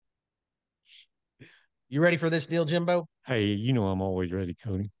You ready for this deal, Jimbo? Hey, you know I'm always ready,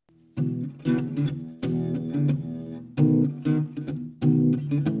 Cody.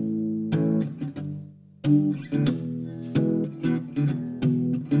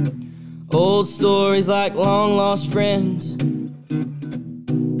 Old stories like long lost friends,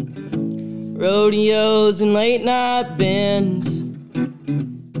 rodeos and late night bends,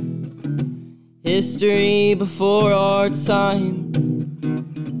 history before our time,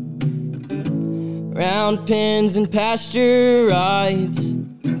 round pens and pasture rides,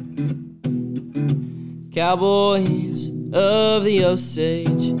 cowboys of the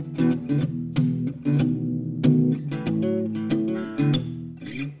Osage.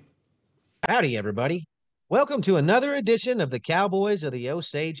 Howdy, everybody. Welcome to another edition of the Cowboys of the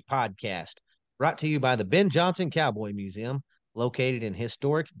Osage podcast, brought to you by the Ben Johnson Cowboy Museum, located in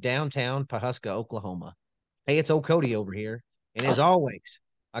historic downtown Pawhuska, Oklahoma. Hey, it's old Cody over here. And as always,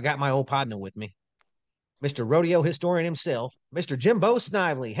 I got my old partner with me, Mr. Rodeo historian himself, Mr. Jimbo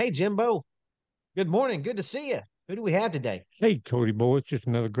Snively. Hey, Jimbo. Good morning. Good to see you. Who do we have today? Hey, Cody boy, it's just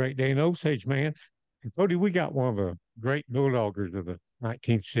another great day in Osage, man. And Cody, we got one of the great bulldoggers of the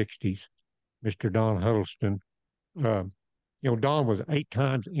 1960s, Mr. Don Huddleston. Don was 8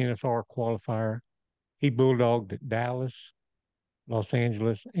 times NSR qualifier. He bulldogged at Dallas, Los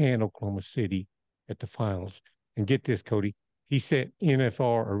Angeles, and Oklahoma City at the finals. And get this, Cody, he set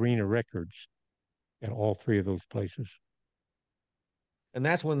NFR arena records at all three of those places. And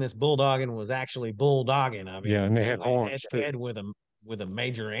that's when this bulldogging was actually bulldogging. I mean, Yeah, and they had horns too. head with a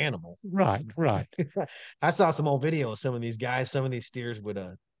major animal. Right, right. I saw some old video of some of these guys. Some of these steers would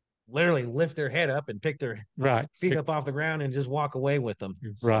literally lift their head up and pick their Right. feet up off the ground and just walk away with them.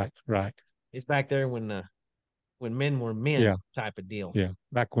 Right, right. He's back there when men were men, Yeah. type of deal. Yeah,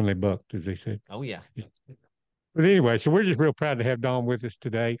 back when they bucked, as they said. Oh yeah. But anyway, so we're just real proud to have Don with us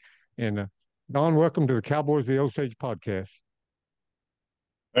today. And Don, welcome to the Cowboys of the Osage podcast.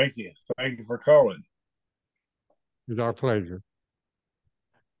 Thank you. Thank you for calling. It's our pleasure.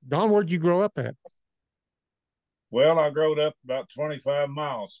 Don, where'd you grow up at? Well, I grew up about 25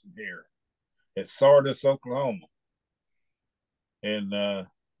 miles from here at Sardis, Oklahoma. And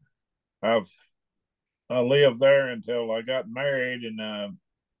I lived there until I got married and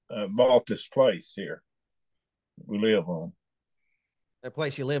bought this place here we live on. That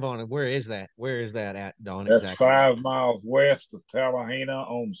place you live on, and where is that? Where is that at, Don? That's exactly? 5 miles west of Tallahena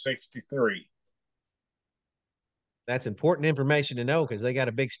on 63. That's important information to know because they got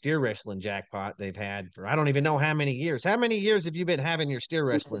a big steer wrestling jackpot they've had for I don't even know how many years. How many years have you been having your steer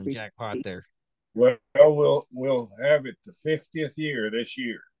wrestling jackpot there? Well, we'll have it the 50th year this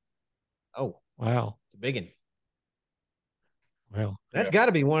year. Oh, wow. It's a big one. Well, that's got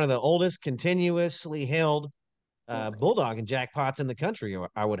to be one of the oldest continuously held bulldogging jackpots in the country,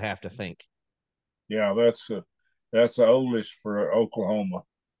 I would have to think. Yeah, that's the oldest for Oklahoma.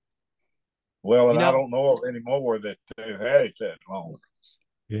 Well, and I don't know of any more that they've had it that long.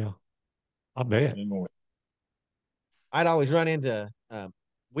 Yeah, I bet. Anymore. I'd always run into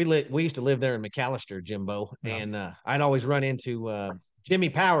we used to live there in McAllister, Jimbo, and I'd always run into Jimmy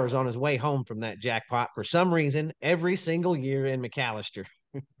Powers on his way home from that jackpot for some reason every single year in McAllister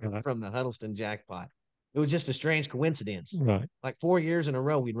from the Huddleston jackpot. It was just a strange coincidence. Right. Like 4 years in a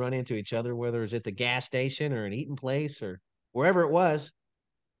row, we'd run into each other, whether it was at the gas station or an eating place or wherever it was.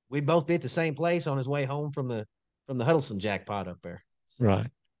 We'd both be at the same place on his way home from the Huddleston jackpot up there. Right.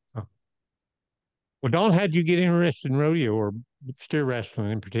 Well, Don, how'd you get interested in rodeo or steer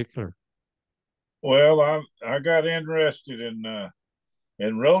wrestling in particular? Well, I got interested in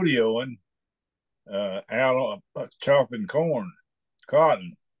rodeoing out chopping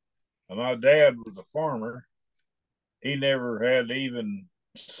cotton. My dad was a farmer. He never had even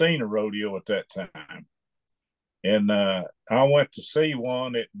seen a rodeo at that time. And I went to see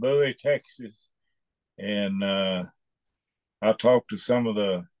one at Bowie, Texas. And I talked to some of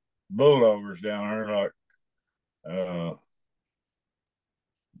the bulldoggers down there, like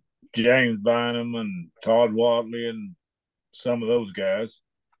James Bynum and Todd Watley and some of those guys.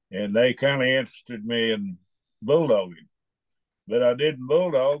 And they kind of interested me in bulldogging. But I didn't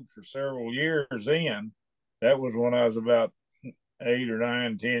bulldog for several years then. That was when I was about 8 or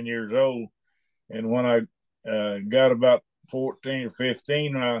 9, 10 years old. And when I got about 14 or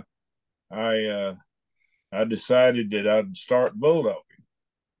 15, I decided that I'd start bulldogging.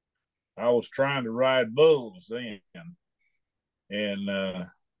 I was trying to ride bulls then and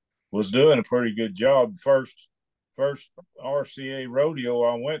was doing a pretty good job. First RCA rodeo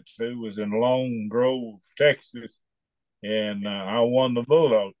I went to was in Lone Grove, Texas, and I won the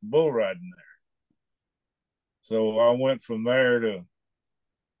bull riding there. So I went from there to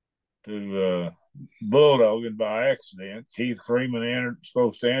bulldogging by accident. Keith Freeman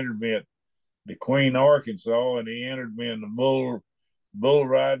supposed to enter me at the Queen, Arkansas, and he entered me in the bull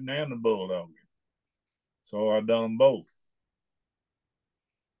riding and the bulldogging. So I done them both.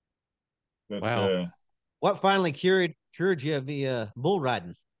 But Wow. What finally cured you of the bull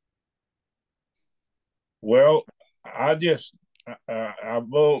riding? Well, I just I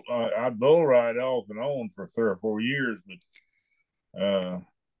bull ride off and on for 3 or 4 years, but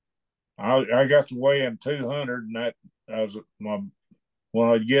I got to weigh in 200, and that was when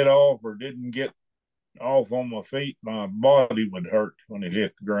I'd get off or didn't get off on my feet, my body would hurt when it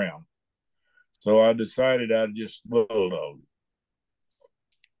hit the ground. So I decided I'd just bulldog.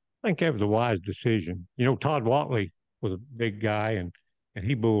 I think that was a wise decision. You know, Todd Watley was a big guy, and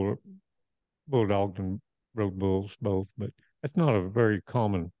he bulldogged and rode bulls both, but that's not a very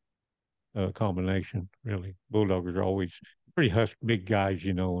common combination, really. Bulldoggers are always pretty big guys,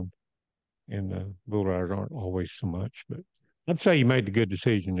 you know, and bull riders aren't always so much. But I'd say you made the good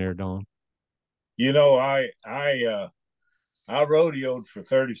decision there, Don. You know, I rodeoed for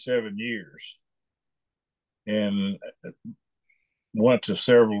 37 years and went to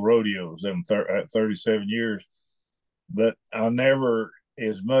several rodeos in 37 years, but I never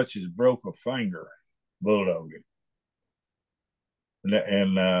as much as broke a finger bulldogging.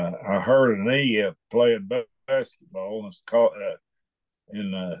 And I hurt a knee playing basketball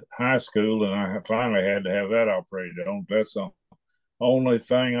in high school, and I finally had to have that operated on. That's the only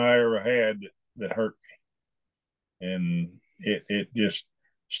thing I ever had that hurt me, and it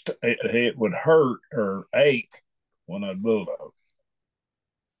would hurt or ache when I'd bulldog.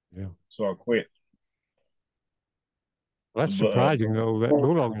 Yeah. So I quit. Well, that's surprising, though. That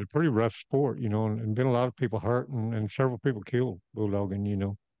bulldogging is a pretty rough sport, you know, and been a lot of people hurt and several people killed bulldogging, you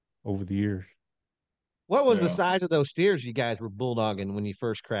know, over the years. What was the size of those steers you guys were bulldogging when you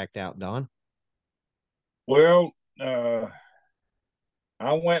first cracked out, Don? Well, I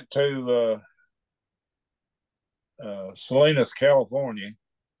went to Salinas, California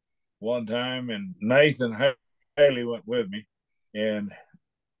one time, and Nathan Haley went with me, and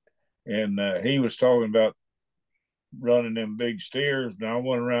he was talking about running them big steers, and I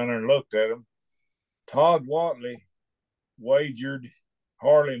went around there and looked at them. Todd Watley wagered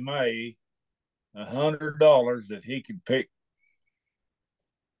Harley May $100 that he could pick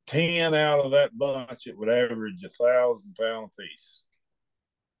 10 out of that bunch. It would average 1,000 pound a piece,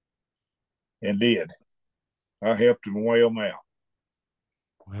 and did. I helped him weigh them out.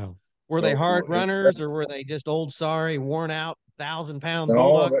 Wow. Were they hard runners, or were they just old, sorry, worn out 1,000-pound no,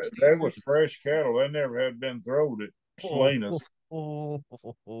 bulldogs? They was fresh cattle. They never had been throwed at Salinas. Well,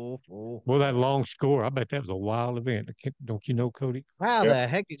 that long score, I bet that was a wild event. Don't you know, Cody? How the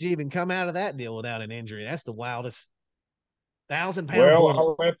heck did you even come out of that deal without an injury? That's the wildest 1,000-pound.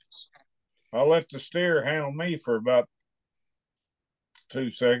 Well, I let the steer handle me for about 2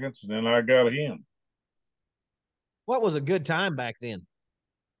 seconds, and then I got him. What was a good time back then?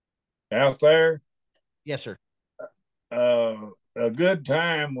 Out there? Yes, sir. A good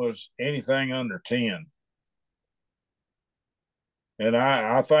time was anything under 10. And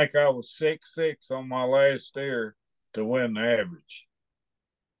I think I was 6'6" on my last steer to win the average.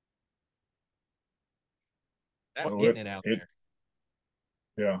 That's getting it out there.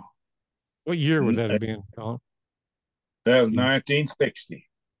 Yeah. What year would that have been, Don? That was 1960.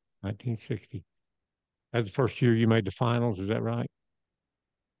 1960. That's the first year you made the finals, is that right?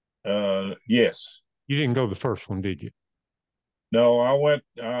 Yes. You didn't go the first one, did you? No, I went.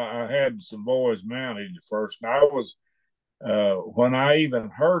 I had some boys mounted the first, and I was when I even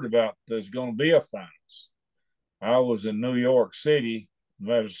heard about there's going to be a finals. I was in New York City,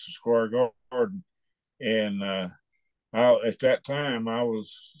 Madison Square Garden, and at that time I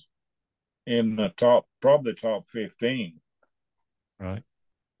was in the probably top 15. Right.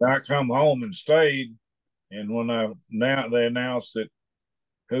 I come home and stayed, and when they announced that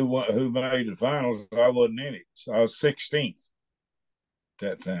who made the finals, I wasn't in it. So I was 16th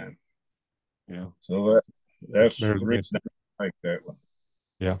at that time. Yeah. So that's the reason I make that one.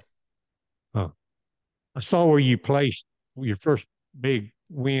 Yeah. Huh. I saw where you placed your first big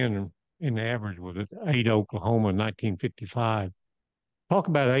win in the average was at Ada, Oklahoma in 1955. Talk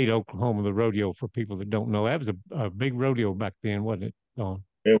about Ada, Oklahoma, the rodeo for people that don't know. That was a big rodeo back then, wasn't it, Don?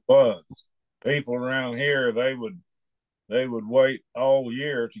 It was. People around here, they would wait all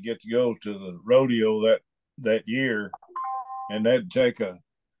year to get to go to the rodeo that year, and they'd take a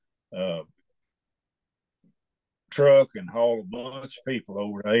truck and haul a bunch of people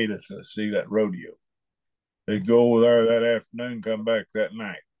over to Ada to see that rodeo. They'd go over there that afternoon, come back that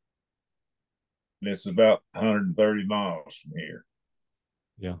night. And it's about 130 miles from here.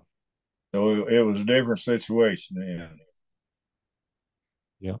 Yeah. So it was a different situation then.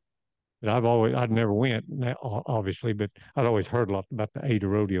 Yeah. But I'd never went, obviously, but I'd always heard a lot about the Ada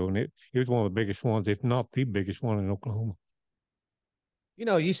Rodeo, and it was one of the biggest ones, if not the biggest one in Oklahoma. You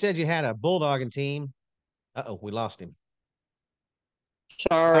know, you said you had a bulldogging team. Uh-oh, we lost him.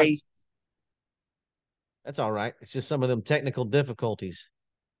 Sorry. That's all right. It's just some of them technical difficulties.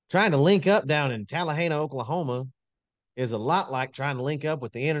 Trying to link up down in Tallahena, Oklahoma is a lot like trying to link up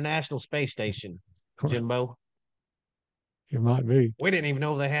with the International Space Station, Jimbo. It might be. We didn't even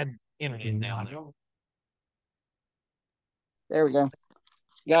know they had internet down there. There we go.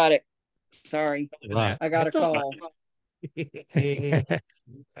 Got it. Sorry. Right. I got a call.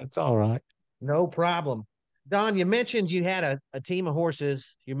 That's all right. No problem. Don, you mentioned you had a team of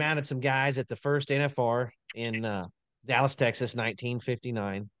horses. You mounted some guys at the first NFR in Dallas, Texas,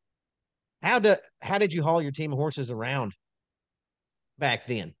 1959. How did you haul your team of horses around back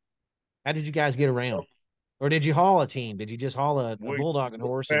then? How did you guys get around? Or did you haul a team? Did you just haul a bulldogging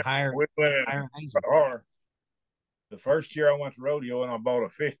horse and hire a car? The first year I went to rodeo and I bought a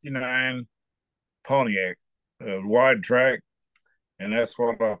 59 Pontiac, wide track, and that's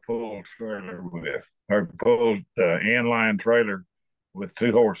what I pulled trailer with. I pulled inline trailer with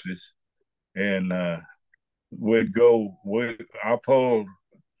two horses, and I pulled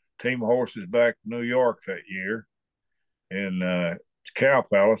team of horses back to New York that year in Cow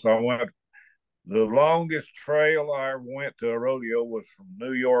Palace. I went, the longest trail I ever went to a rodeo was from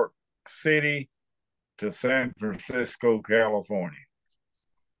New York City to San Francisco, California.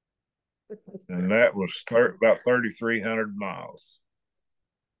 And that was about 3,300 miles.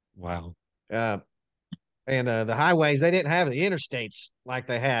 Wow. And the highways, they didn't have the interstates like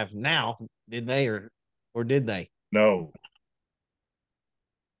they have now, did they? Or did they? No.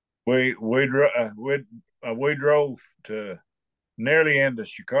 We drove to nearly into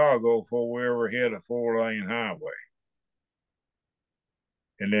Chicago before we ever hit a 4-lane highway.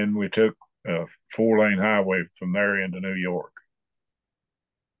 And then we took a 4-lane highway from there into New York.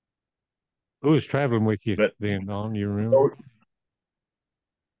 Who was traveling with you then, Don? You remember?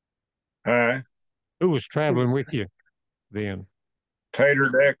 Hi. Who was traveling with you then?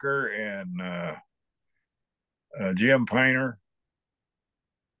 Tater Decker and Jim Painter.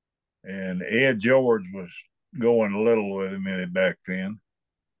 And Ed George was going a little with him back then.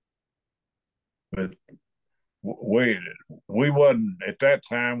 But we wasn't, at that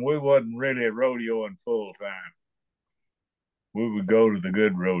time, we wasn't really rodeoing full time. We would go to the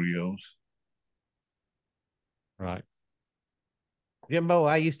good rodeos. Right. Jimbo,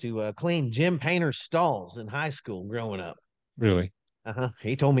 I used to clean Jim Painter's stalls in high school growing up. Really?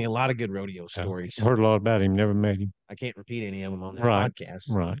 He told me a lot of good rodeo stories. I heard a lot about him, never met him. I can't repeat any of them on this Right. podcast.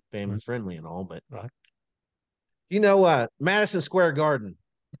 Right. Family friendly and all, but right. You know, Madison Square Garden,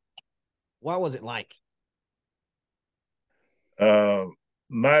 what was it like?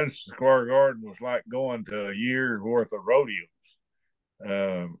 Madison Square Garden was like going to a year's worth of rodeos.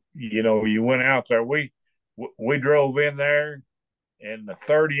 You know, you went out there. We drove in there, and the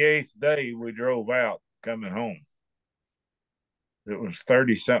 38th day we drove out coming home. It was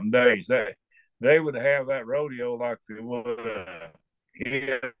 30-something days. They would have that rodeo like they would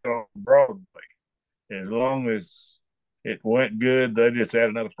hit on Broadway. As long as it went good, they just had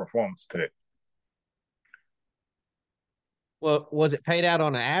another performance to it. Well, was it paid out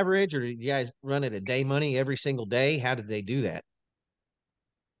on an average, or did you guys run it a day money every single day? How did they do that?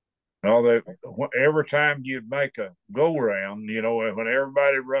 No, every time you'd make a go round, you know, when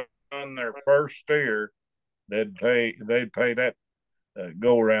everybody run their first steer, they'd pay that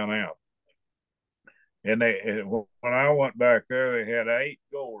go round out. And when I went back there, they had 8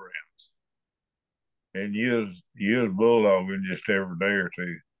 go rounds, and you was bulldogging just every day or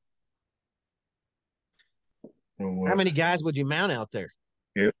two. So, how many guys would you mount out there?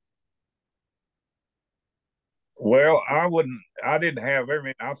 Yeah. Well, I didn't have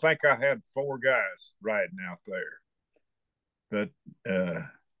every. I think I had 4 guys riding out there, but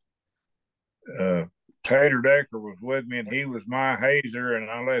Tater Decker was with me, and he was my hazer, and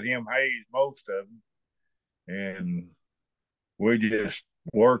I let him haze most of them, and we just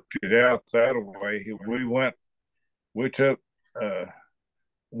worked it out that way. We took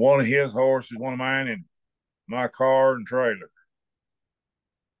one of his horses, one of mine, and my car and trailer.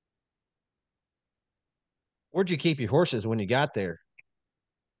 Where'd you keep your horses when you got there?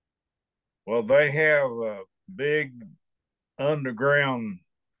 Well, they have a big underground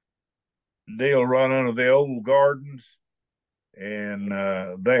deal run under the old gardens, and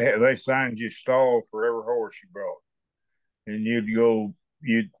they signed you stall for every horse you brought, and you'd go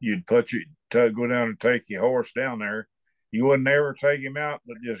down and take your horse down there. You wouldn't ever take him out,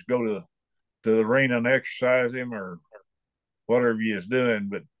 but just go to to the arena and exercise him or whatever you was doing,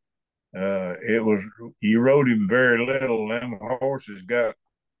 but it was you rode him very little. Them horses got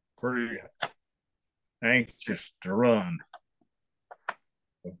pretty anxious to run.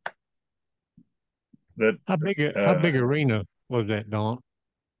 But how big arena was that, Don,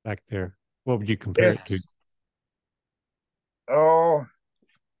 back there? What would you compare it to? Oh,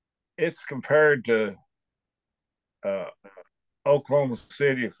 it's compared to Oklahoma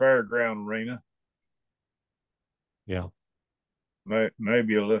City Fairground Arena. Yeah,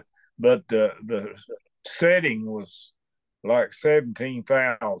 maybe a little, but the setting was like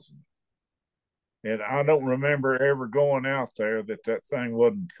 17,000, and I don't remember ever going out there that thing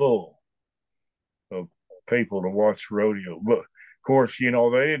wasn't full of people to watch rodeo. But of course, they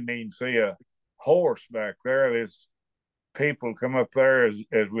didn't even see a horse back there. There's people come up there as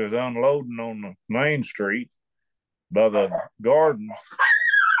we was unloading on the main street by the gardens.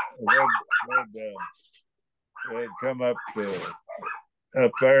 They'd come up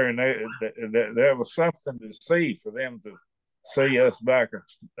there, and that was something to see for them to see us back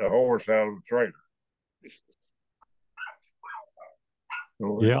a horse out of the trailer.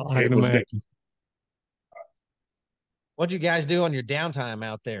 So yeah, I can imagine. What'd you guys do on your downtime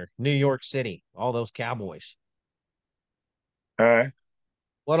out there, New York City? All those cowboys.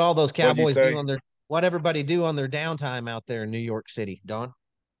 What all those cowboys do on what everybody do on their downtime out there in New York City, Don?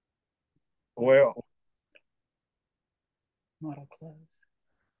 Well, model clothes.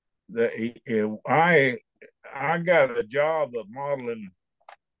 I got a job of modeling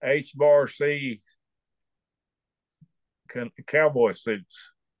H-bar C cowboy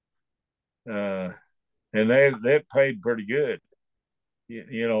suits, and that paid pretty good.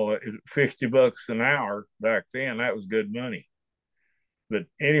 $50 an hour back then, that was good money. But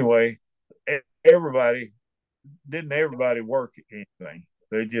anyway, everybody work anything.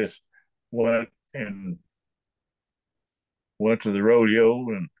 They just went to the rodeo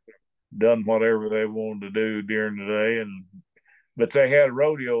and done whatever they wanted to do during the day, but they had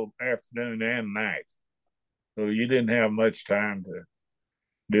rodeo afternoon and night, so you didn't have much time to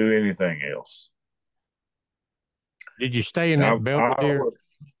do anything else. Did you stay in that Belvedere?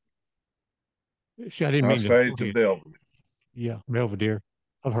 I didn't mean stayed at the Belvedere. Yeah, Belvedere.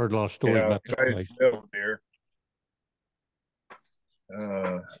 I've heard a lot of stories about that place. Belvedere.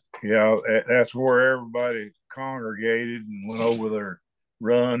 Yeah, that's where everybody congregated and went over their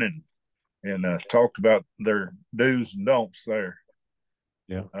run and talked about their do's and don'ts there.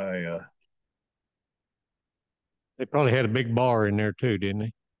 Yeah. They probably had a big bar in there too, didn't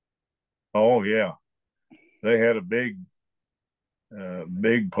they? Oh yeah, they had a big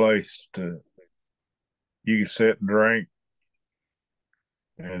place you could sit and drink,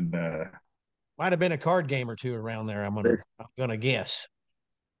 and might have been a card game or two around there. I'm gonna guess.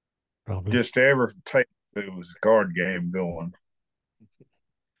 Probably. Just ever take it was a card game going.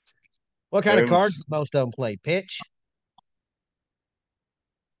 What kind of cards did most of them play? Pitch?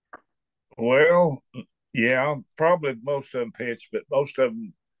 Well, yeah, probably most of them pitch, but a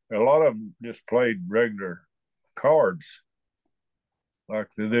lot of them just played regular cards like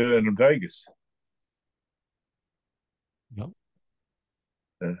they do in Vegas. Yep.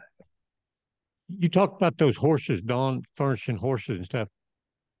 You talked about those horses, Don, furnishing horses and stuff.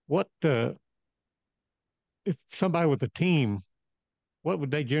 What if somebody with a team, what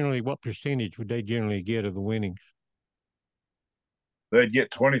percentage would they generally get of the winnings? They'd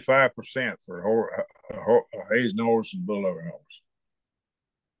get 25% for a Hazen horse and Bulldog horse.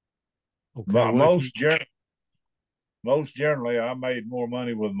 Okay, but most generally, I made more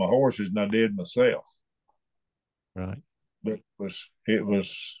money with my horses than I did myself. Right. But it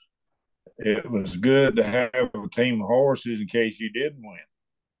was good to have a team of horses in case you didn't win.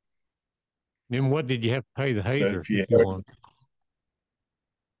 Then what did you have to pay the hazer if you won?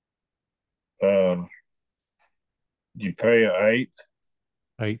 You pay an eighth.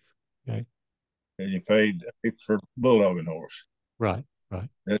 Eighth, okay. And you paid eighth for bulldogging horse. Right.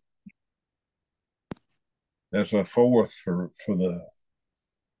 That's a fourth for the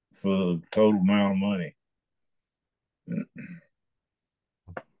total amount of money.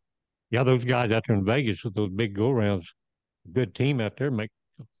 Yeah, those guys out there in Vegas with those big go-rounds, good team out there, make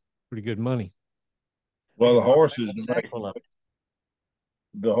pretty good money. Well, the horses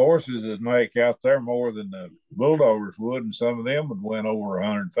that make out there more than the bulldoggers would, and some of them would win over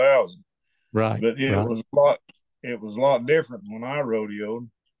 100,000. Right. But it was a lot different when I rodeoed.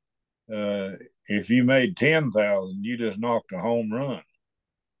 If you made 10,000, you just knocked a home run.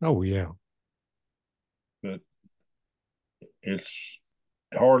 Oh yeah. But it's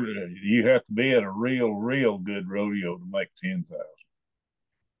hard. You have to be at a real good rodeo to make 10,000.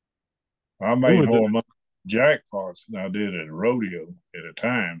 I made more money jackpots than I did at a rodeo at a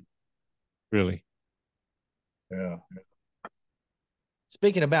time. Really? Yeah.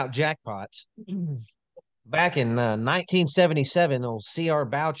 Speaking about jackpots, back in 1977, old C.R.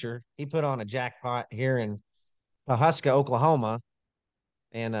 Boucher, he put on a jackpot here in Pahuska, Oklahoma,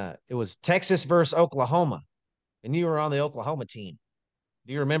 and it was Texas versus Oklahoma, and you were on the Oklahoma team.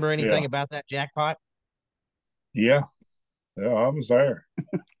 Do you remember anything about that jackpot? Yeah. Yeah, I was there.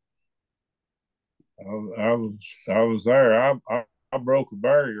 I was there. I broke a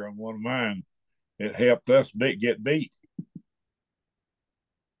barrier on one of mine. It helped us get beat.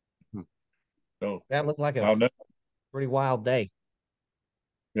 So that looked like a pretty wild day.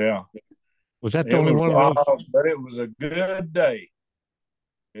 Yeah. Was that the only one of those? But it was a good day.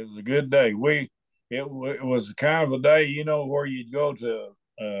 It was a good day. It was kind of a day, where you'd go to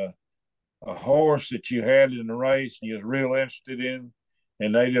a horse that you had in the race and you was real interested in,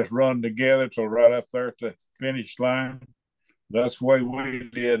 and they just run together till right up there at the finish line. That's the way we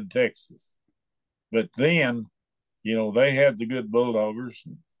did in Texas. But then, they had the good bulldoggers,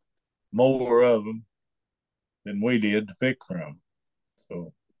 more of them than we did to pick from.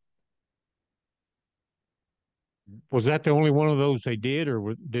 So, was that the only one of those they did,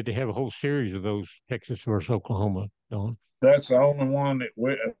 or did they have a whole series of those, Texas versus Oklahoma, Don? That's the only one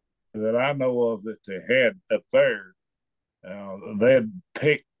that I know of that they had up there. They had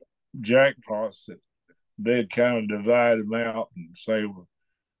picked jackpots that they'd kind of divide them out and say,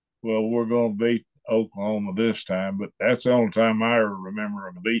 well, we're going to beat Oklahoma this time. But that's the only time I ever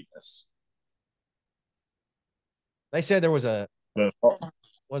remember them beating us. They said there was a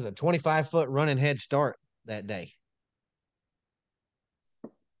 25-foot running head start that day.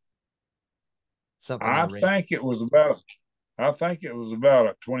 Something I think it was about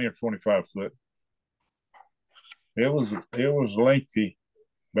a 20 or 25 foot. It was a lengthy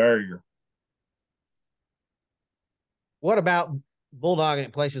barrier. What about bulldogging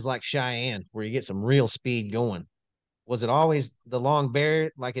at places like Cheyenne, where you get some real speed going? Was it always the long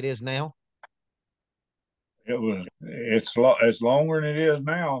barrier like it is now? It's longer than it is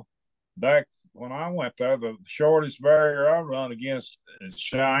now. Back when I went there, the shortest barrier I run against in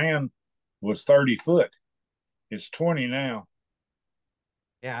Cheyenne was 30 foot. It's 20 now.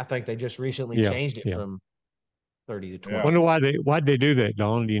 Yeah, I think they just recently changed it from 30 to 20. I wonder why'd they do that,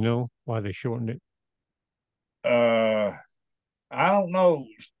 Don? Do you know why they shortened it? I don't know.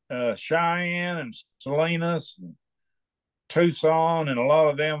 Cheyenne and Salinas and Tucson and a lot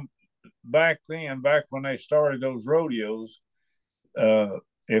of them back when they started those rodeos,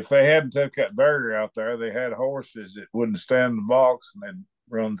 if they hadn't took that barrier out there, they had horses that wouldn't stand in the box and they'd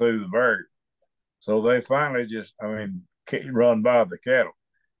run through the barrier. So they finally run by the cattle.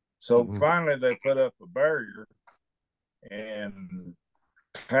 So finally they put up a barrier and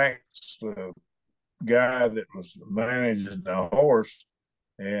taxed the guy that was managing the horse,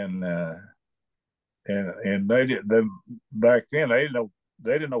 and they didn't. Back then they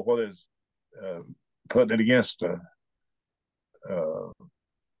didn't know whether it's putting it against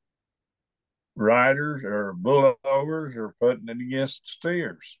riders or bulldoggers or putting it against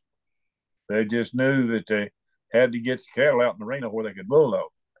steers. They just knew that they had to get the cattle out in the arena where they could bulldog.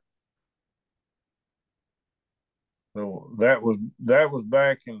 So that was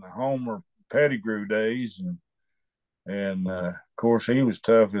back in the Homer Pettigrew days, and of course he was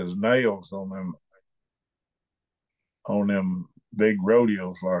tough as nails on them big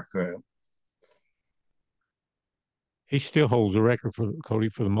rodeos like that. He still holds the record for Cody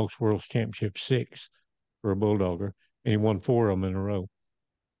for the most World Championships, 6 for a bulldogger, and he won 4 of them in a row.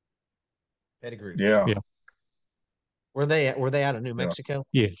 Pettigrew. Yeah. Were they out of New Mexico?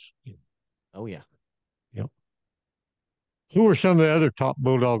 Yes. Oh yeah. Yep. Who were some of the other top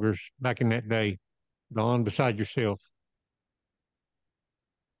bulldoggers back in that day, Don, besides yourself?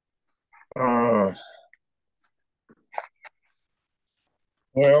 Well,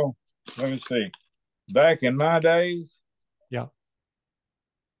 let me see. Back in my days,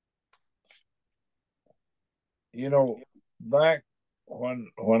 back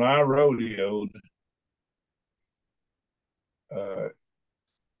when I rodeoed,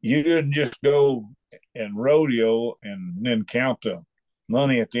 you didn't just go and rodeo and then count the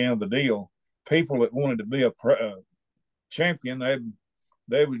money at the end of the deal. People that wanted to be a champion,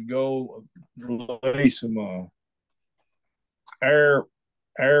 they would go lease some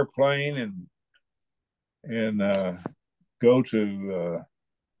airplane and go to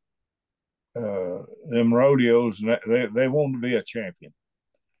them rodeos, and they wanted to be a champion.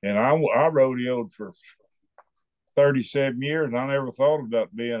 And I rodeoed for 37 years. I never thought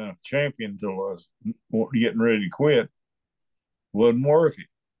about being a champion until I was getting ready to quit. Wasn't worth it.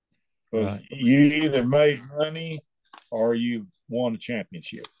 because Right. you either made money or you won a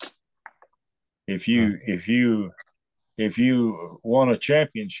championship. If you won a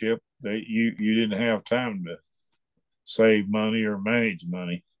championship, that you didn't have time to save money or manage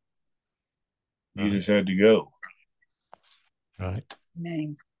money. You Right. just had to go. Right.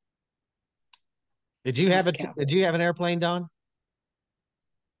 Name. Did you have an airplane, Don?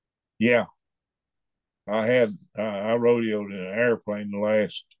 Yeah, I rodeoed in an airplane the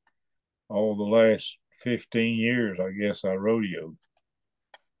last 15 years. I guess I rodeoed.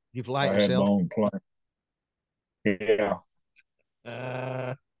 You fly it I had my yourself? own plane. Yeah,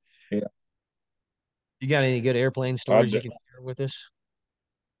 Uh, yeah. you got any good airplane stories you can share with us?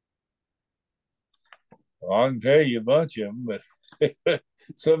 I can tell you a bunch of them, but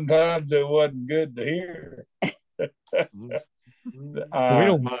sometimes it wasn't good to hear. We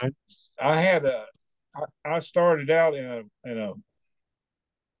don't mind. I started out in a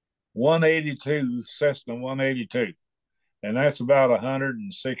 182 Cessna 182, and that's about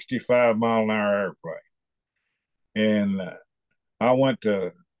 165-mile-an-hour airplane. And I went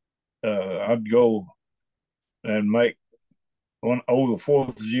to I'd go and make over the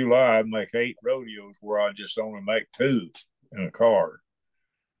 4th of July. I'd make 8 rodeos where I just only make 2 in a car.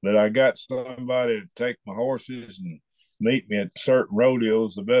 But I got somebody to take my horses and meet me at certain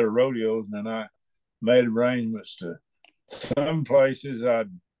rodeos, the better rodeos, and then I made arrangements to some places I'd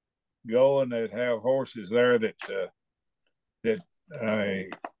go and they'd have horses there that I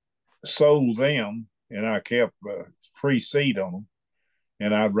sold them, and I kept a free seat on them,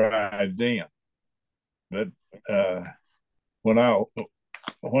 and I'd ride them. But when I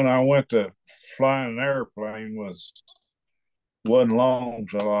went to flying an airplane wasn't long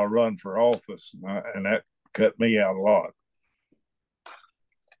till I run for office, and that cut me out a lot.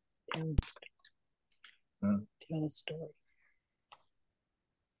 Tell a story.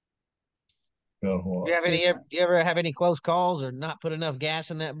 Do you ever have any close calls or not put enough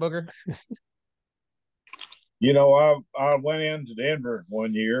gas in that booger? I went into Denver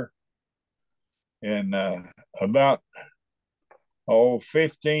one year, and about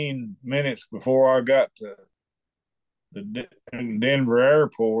 15 minutes before I got to the Denver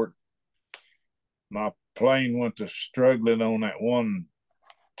airport, my plane went to struggling on that one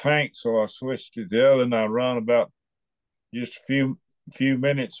tank, so I switched to the other, and I run about just a few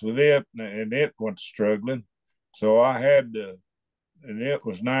minutes with it, and it went struggling. So I had to, and it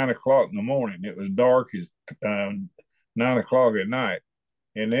was 9 o'clock in the morning. It was dark as 9 o'clock at night,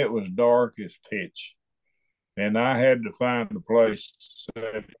 and it was dark as pitch. And I had to find a place to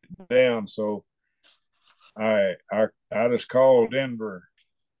set it down. So I just called Denver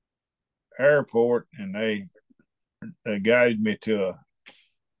Airport, and they guided me to a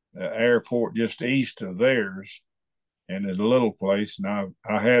airport just east of theirs, and it's a little place. And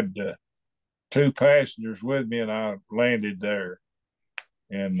I had 2 passengers with me, and I landed there.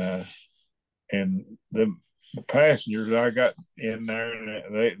 And the passengers I got in there, and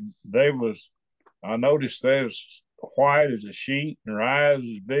I noticed they was white as a sheet, and their eyes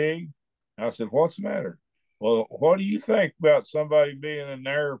was big. I said, "What's the matter?" "Well, what do you think about somebody being in an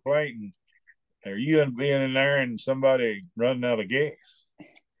airplane, or you being in there and somebody running out of gas?"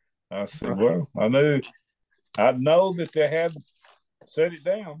 I said, "Well, I know that they had set it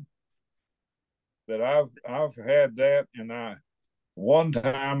down, but I've had that, and one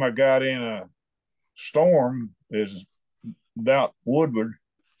time I got in a storm is about Woodward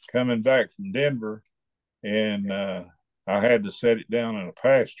coming back from Denver, and I had to set it down in a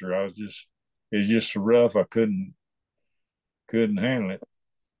pasture. It's just so rough I couldn't handle it.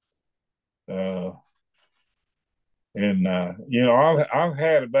 And I've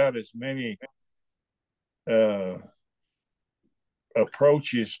had about as many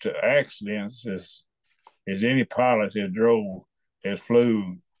approaches to accidents as any pilot has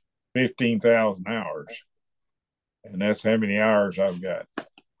flew 15,000 hours, and that's how many hours I've got.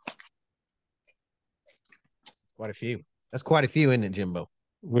 Quite a few. That's quite a few, isn't it, Jimbo?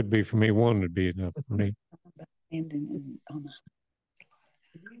 Would be for me. One would be enough for me.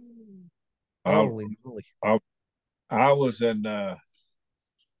 Holy moly! I was in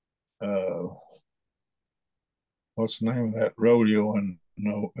what's the name of that rodeo in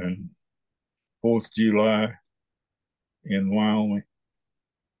 4th of July in Wyoming,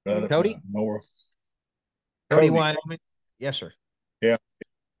 right Cody? up north. Cody, Wyoming. Yes, sir. Yeah,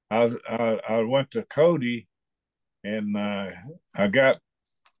 I went to Cody, and I got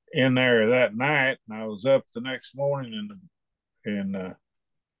in there that night, and I was up the next morning, and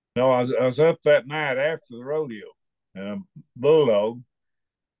no, I was up that night after the rodeo, and a bulldog,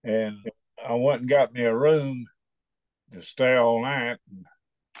 and I went and got me a room to stay all night. And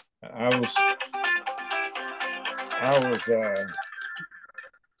I was I was going to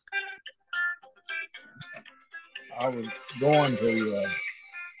I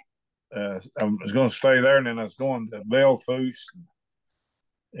was going to stay there, and then I was going to Belle Foose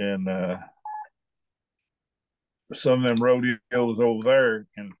and some of them rodeos over there,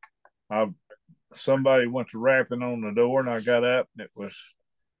 and somebody went to rapping on the door, and I got up, and it was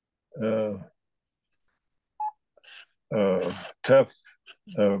Tough.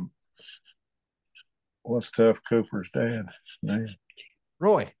 What's Tough Cooper's dad name?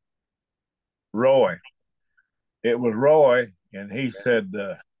 Roy. Roy. It was Roy, and he said,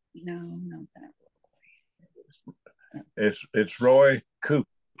 No, not that. It's Roy Cooper.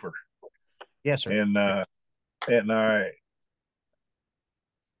 Yes, sir. And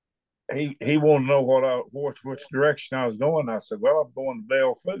he wanted to know which direction I was going. I said, well, I'm going to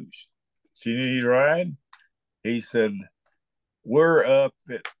Belle Foose. So you need a ride? He said, we're up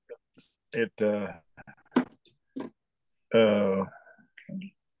at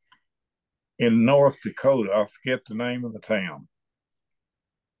in North Dakota. I forget the name of the town.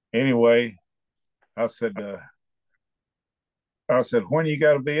 Anyway, I said, when you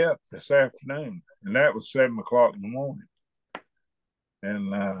got to be up this afternoon? And that was 7 o'clock in the morning.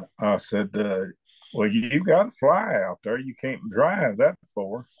 And I said, well, you got to fly out there. You can't drive that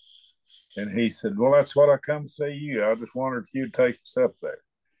far. And he said, well, that's what I come to see you. I just wondered if you'd take us up there.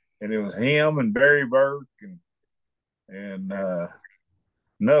 And it was him and Barry Burke and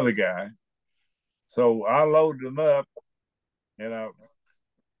another guy. So I loaded them up, and I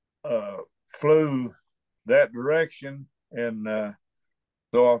flew that direction. And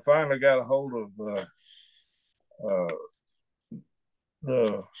so I finally got a hold of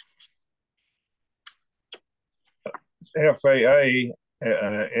the FAA,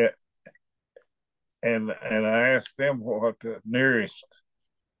 and I asked them what the nearest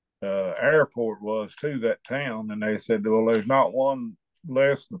airport was to that town, and they said, well, there's not one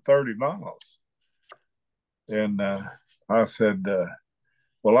less than 30 miles. And I said,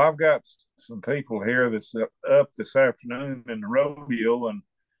 well, I've got some people here that's up this afternoon in the rodeo, and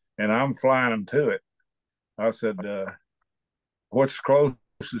I'm flying them to it. I said, what's the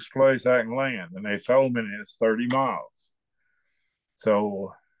closest place I can land? And they told me it's 30 miles.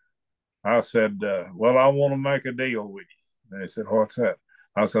 So I said, well, I want to make a deal with you. And they said, what's that?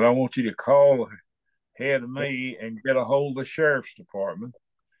 I said, I want you to call ahead of me and get a hold of the sheriff's department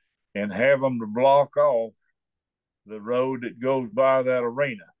and have them to block off the road that goes by that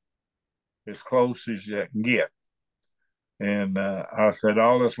arena as close as you can get. And I said,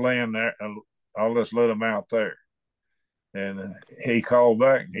 I'll just land there. I'll just let them out there. And he called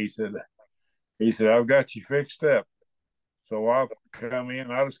back and he said, I've got you fixed up. So I come in,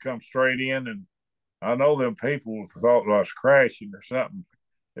 I just come straight in, and I know them people thought I was crashing or something.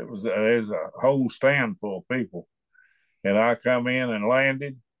 There's a whole stand full of people. And I come in and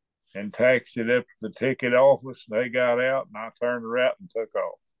landed and taxied up to the ticket office. They got out, and I turned around and took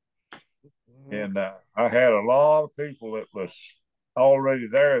off. And I had a lot of people that was already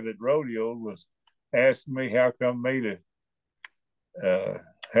there that rodeoed was asking me how come me to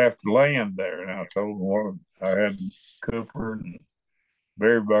have to land there. And I told them, well, I had Cooper and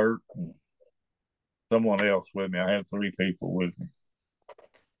Barry Burke and someone else with me. I had 3 people with me.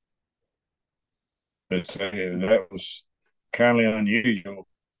 But that was kind of unusual.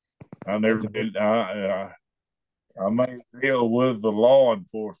 I never did. I made a deal with the law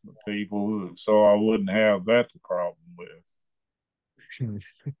enforcement people so I wouldn't have that problem with.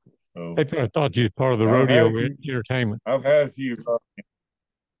 So, They probably thought you was part of the rodeo entertainment. I've had a few.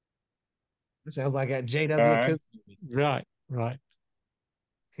 It sounds like that J.W. Right, right.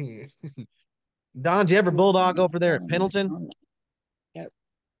 Don, did you ever bulldog over there at Pendleton?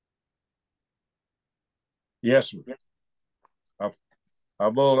 Yes, sir. I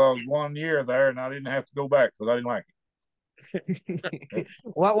bulldogged 1 year there, and I didn't have to go back because I didn't like it.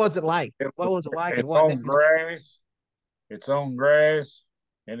 What was it like? What was it like? It's on grass. It's on grass,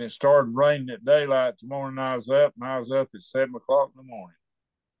 and it started raining at daylight the morning I was up, and I was up at 7 o'clock in the morning,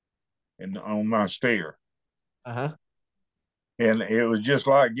 and on my steer. And it was just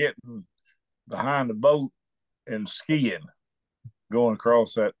like getting behind the boat and skiing, going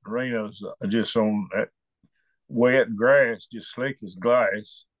across that arena, just on that wet grass, just slick as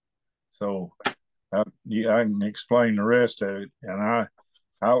glass. So I can explain the rest of it. And I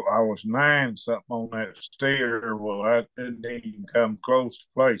was 9 something on that steer. Well, I didn't even come close to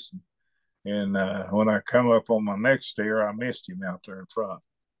placing. And when I come up on my next steer, I missed him out there in front.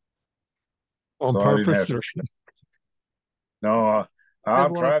 On purpose? No, I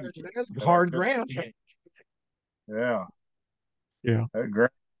tried to. That's hard ground. Yeah. Yeah. That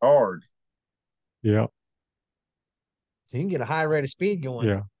ground hard. Yeah. So you can get a high rate of speed going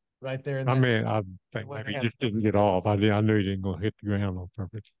Yeah. right there. I mean, I think wouldn't maybe he have- just didn't get off. I knew he didn't go hit the ground on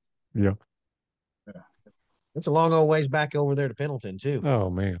purpose. Yeah. It's a long old ways back over there to Pendleton too. Oh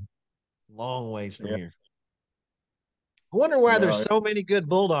man. Long ways from Yeah. here. I wonder why there's Yeah. so many good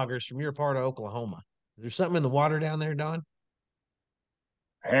bulldoggers from your part of Oklahoma. Is there something in the water down there, Don?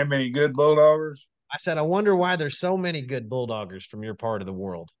 How many good bulldoggers? I said, I wonder why there's so many good bulldoggers from your part of the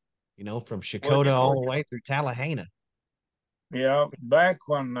world. You know, from Well, Shakota all the way through Tallahena. Yeah, back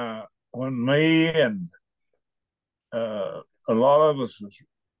when me and a lot of us was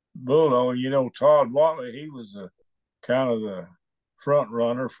bulldog, Todd Watley, he was kind of the front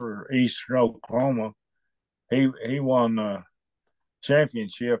runner for Eastern Oklahoma. He won a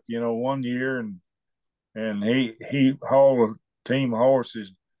championship, one year, and he hauled a team of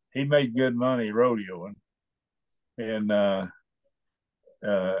horses. He made good money rodeoing, and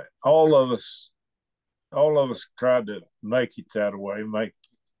all of us tried to make it that way, make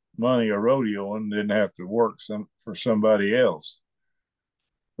money a rodeo and didn't have to work for somebody else.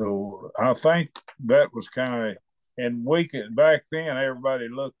 So I think that was kind of, and back then everybody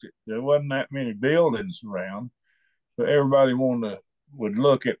looked at, there wasn't that many buildings around, so everybody would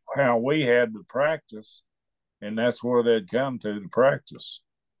look at how we had to practice, and that's where they'd come to practice.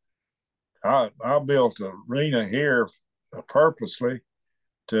 I built an arena here purposely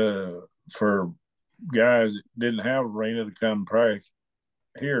for guys that didn't have an arena to come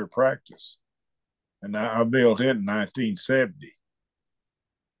here to practice. And I built it in 1970.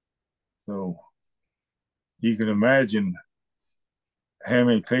 So you can imagine how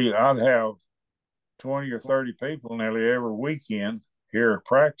many people. I'd have 20 or 30 people nearly every weekend here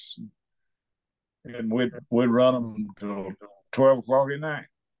practicing. And we'd run them till 12 o'clock at night.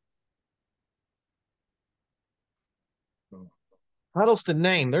 Huddleston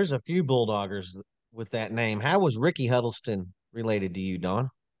name. There's a few bulldoggers with that name. How was Ricky Huddleston related to you, Don?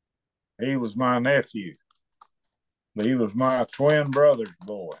 He was my nephew. He was my twin brother's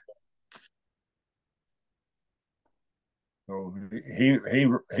boy. So he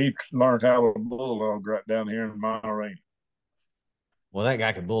learned how to bulldog right down here in my arena. Well, that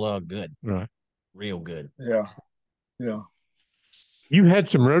guy could bulldog good. Right. Real good. Yeah. Yeah. You had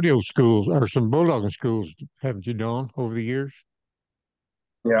some rodeo schools or some bulldogging schools, haven't you, Don, over the years?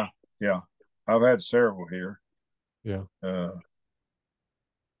 Yeah. Yeah. I've had several here. Yeah.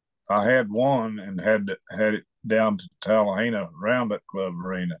 I had one and had it down to Tallahena Roundup Club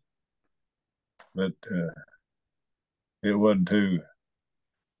Arena, but it wasn't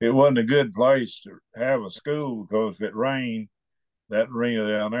a good place to have a school because if it rained, that arena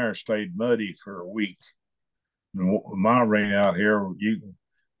down there stayed muddy for a week. And my arena out here,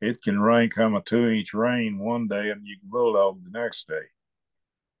 it can rain, come a 2-inch rain one day, and you can bulldog the next day.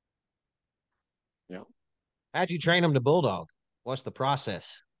 Yeah. How'd you train them to bulldog? What's the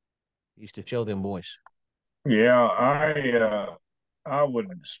process? Used to show them boys. Yeah, I would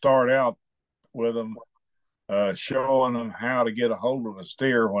start out with them, showing them how to get a hold of a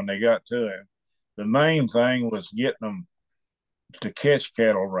steer when they got to him. The main thing was getting them to catch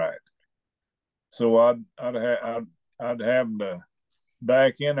cattle right. So I'd have them to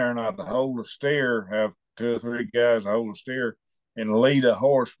back in there and I'd hold a steer, have 2 or 3 guys hold a steer and lead a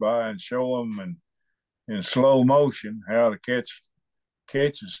horse by and show them in slow motion how to catch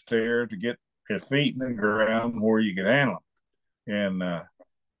a steer to get their feet in the ground where you could handle them.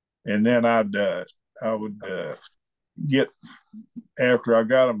 And then I would get, after I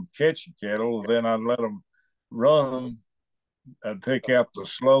got them catching cattle, then I'd let them run them. I'd pick out the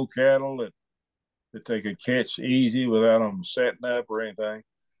slow cattle that they could catch easy without them setting up or anything,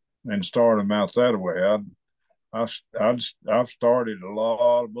 and start them out that way. I've started a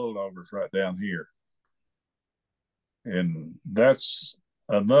lot of bulldoggers right down here, and that's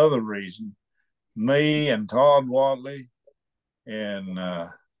another reason. Me and Todd Watley and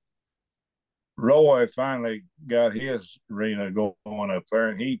Roy finally got his arena going up there,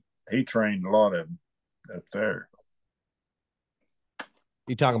 and he trained a lot of them up there.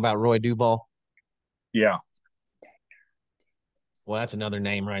 You talking about Roy Duval? Yeah. Well, that's another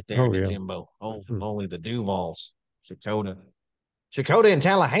name right there, Oh, yeah. Jimbo. Oh, only the Duvals. Shakota and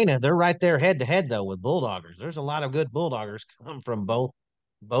Tallahena, they're right there head to head though with bulldoggers. There's a lot of good bulldoggers come from both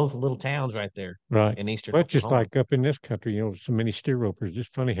little towns right there. Right. In Eastern Well, it's just Oklahoma. like up in this country, so many steer ropers. It's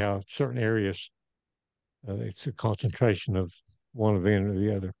funny how certain areas, it's a concentration of one event or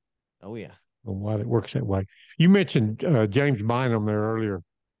the other. Oh yeah. And why it works that way. You mentioned James Bynum there earlier,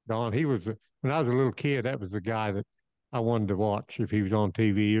 Don. He was when I was a little kid. That was the guy that I wanted to watch if he was on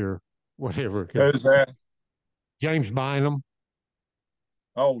TV or whatever. Who's that? James Bynum.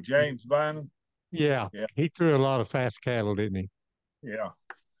 Oh, James Bynum. Yeah, Yeah, he threw a lot of fast cattle, didn't he? yeah,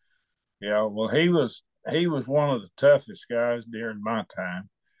 yeah. Well, he was one of the toughest guys during my time.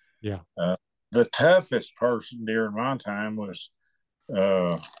 Yeah. Uh, the toughest person during my time was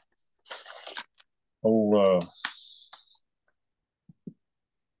uh, old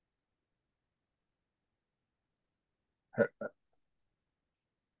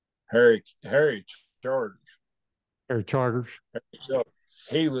Harry Charters. Air charters. So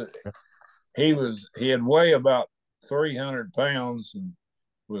he was he'd weigh about 300 pounds and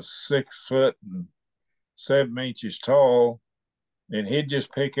was 6 foot and 7 inches tall, and he'd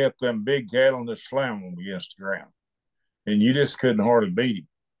just pick up them big cattle and just slam them against the ground, and you just couldn't hardly beat him.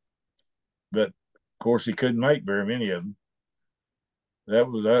 But of course, he couldn't make very many of them. That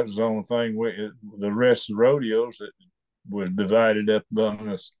was the only thing. The rest of the rodeos that was divided up among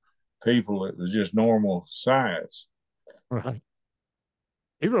us people. It was just normal size. Right.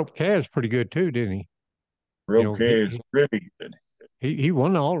 He roped calves pretty good too, didn't he? You Rope know, he calves really good. he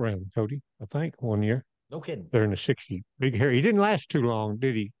won the all around, Cody, I think, one year No kidding. there in the 60s. Big hair. He didn't last too long,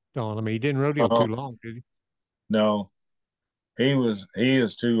 did he, Don? I mean, he didn't rodeo Uh, too long, did he? no, he was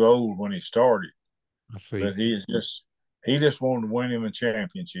too old when he started, I see. but he just wanted to win him a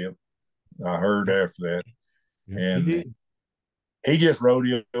championship. I heard Yeah, after that, yeah, he and did. he just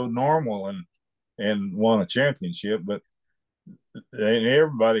rodeoed normal and won a championship. But ain't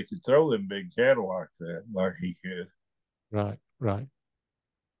everybody could throw them big cattle like that, like he could. Right, right.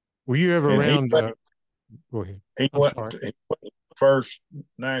 Were you ever And around? Go ahead. he I'm went sorry. to, he went to the first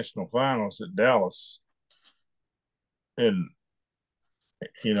national finals at Dallas, and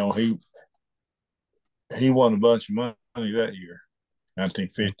he won a bunch of money that year, Yeah.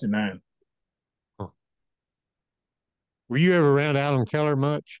 1959. Huh. Were you ever around Alan Keller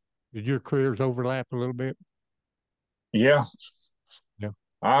much? Did your careers overlap a little bit? Yeah, Yeah.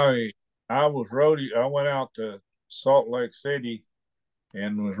 I was rodeo. I went out to Salt Lake City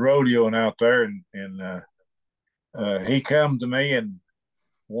and was rodeoing out there, and he come to me and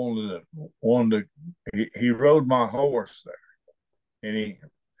wanted to. He rode my horse there, and he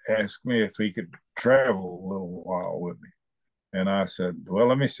asked me if he could travel a little while with me. And I said, "Well,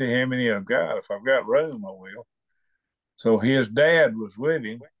 let me see how many I've got. If I've got room, I will." So his dad was with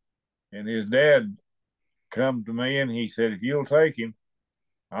him, and his dad come to me and he said, "If you'll take him,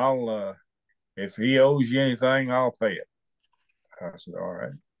 I'll. If he owes you anything, I'll pay it." I said, "All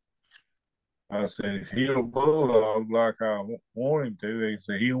right." I said, "If he'll bulldog like I want him to," he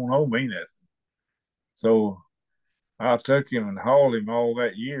said, "he don't owe me nothing." So I took him and hauled him all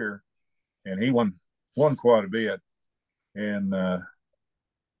that year, and he won quite a bit. And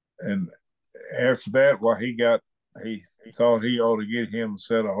after that, well, he thought he ought to get him a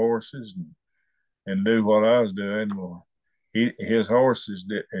set of horses and do what I was doing. Well, his horses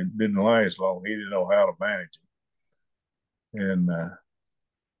didn't last long. He didn't know how to manage them, and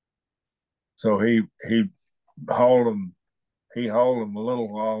so he hauled them. He hauled them a little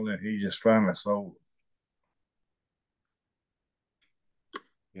while, and then he just finally sold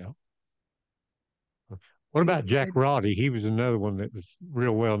Yeah. What about Jack Roddy? He was another one that was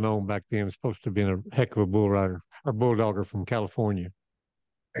real well known back then. Was supposed to have been a heck of a bull rider or bulldogger from California.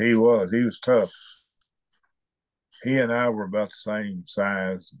 them. He was tough. He and I were about the same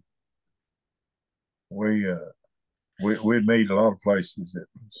size. We we'd meet a lot of places. That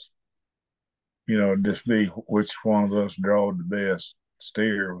was, just be which one of us drawed the best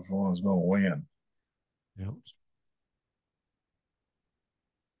steer was one that's going to win. Yeah.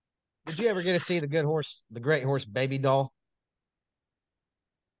 Did you ever get to see the great horse Baby Doll?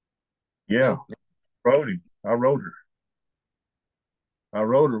 Yeah, No. rode him. I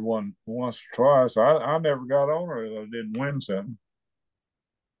rode her once or twice. I never got on her that I didn't win something.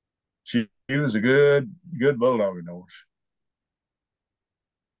 She was a good bulldogging horse.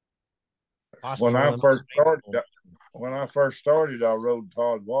 Possibly When one I of the first most famous started, horses. I rode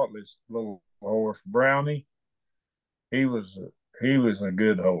Todd Watley's little horse Brownie. He was a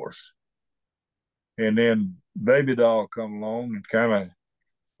good horse. And then Baby Doll come along and kind of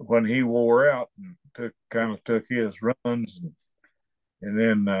when he wore out and took his runs and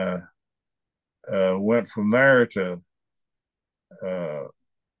then went from there to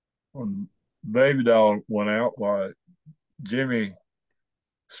when Baby Doll went out. Why Jimmy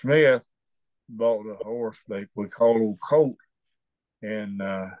Smith bought a horse we call Old Colt, and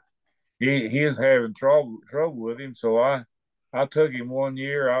he is having trouble with him. So I took him one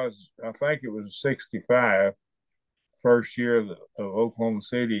year. I think it was 65, first year of Oklahoma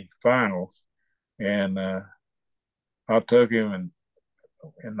City finals, and I took him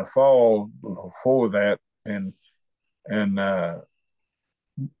in the fall before that, and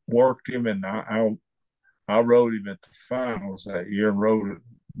worked him, and I rode him at the finals that year and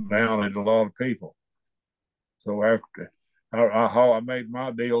mounted a lot of people. So after I made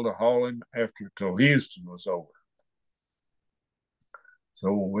my deal to haul him after till Houston was over.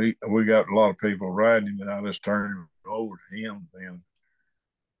 So we got a lot of people riding him, and I just turned him over to him then,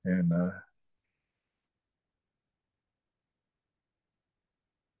 and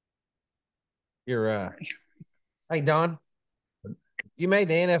Hey Don, you made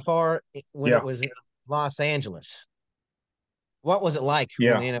the NFR when it yeah, was in Los Angeles. What was it like when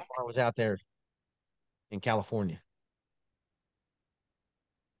yeah. the NFR was out there in California?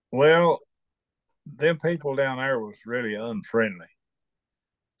 Well, them people down there was really unfriendly.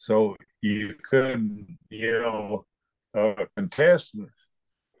 So you couldn't, contestants,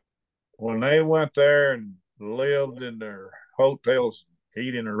 when they went there and lived in their hotels,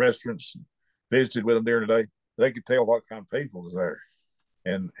 eat in their restaurants, visited with them during the day, they could tell what kind of people was there.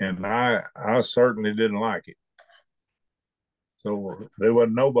 And I certainly didn't like it. So there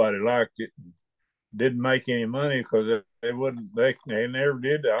wasn't nobody liked it. Didn't make any money because they wouldn't. They never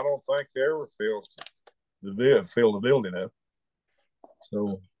did. I don't think they ever filled the building up.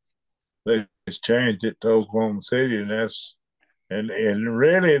 So they just changed it to Oklahoma City, and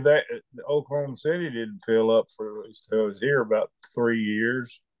really that Oklahoma City didn't fill up for until I was here about 3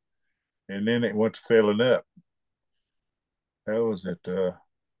 years, and then it went to filling up. That was at uh,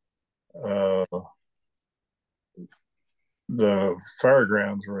 the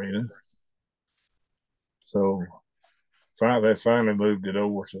Fairgrounds Arena. So they finally moved it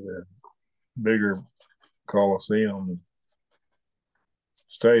over to the bigger Coliseum and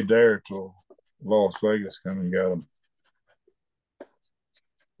stayed there till Las Vegas come and got them.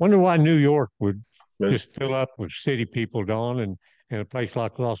 Wonder why New York would But, just fill up with city people, Don, and a place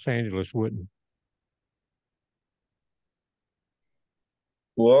like Los Angeles wouldn't.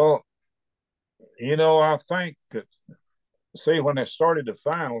 well, I think that, see, when they started the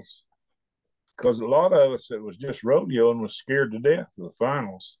finals, because a lot of us, it was just rodeo and was scared to death of the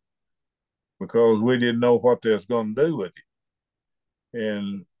finals because we didn't know what they was going to do with it.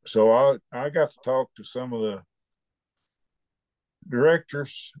 And so I got to talk to some of the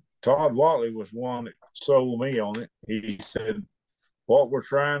directors. Todd Watley was one that sold me on it. He said, what we're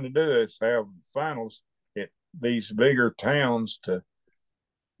trying to do is have finals at these bigger towns to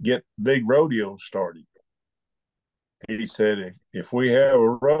get big rodeos started. He said, if we have a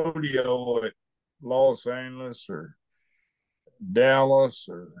rodeo at Los Angeles or Dallas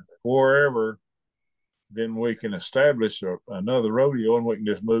or wherever, then we can establish another rodeo and we can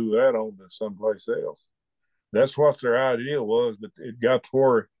just move that on to someplace else. That's what their idea was, but it got to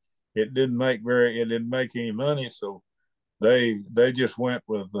where it didn't make any money, so they just went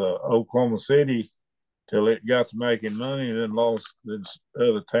with Oklahoma City till it got to making money, and then lost the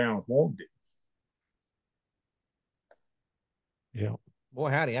other towns wanted it. Yeah.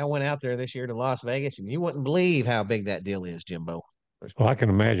 Boy, howdy. I went out there this year to Las Vegas, and you wouldn't believe how big that deal is, Jimbo. Well, I can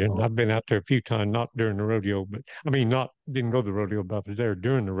imagine. I've been out there a few times, not during the rodeo, but I mean, didn't go to the rodeo, but I was there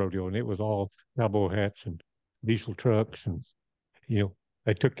during the rodeo, and it was all cowboy hats and diesel trucks, and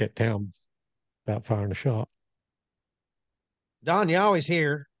they took that town about firing a shot. Don, you always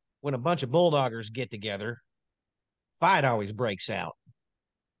hear when a bunch of bulldoggers get together, fight always breaks out.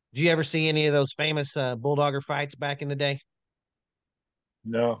 Did you ever see any of those famous bulldogger fights back in the day?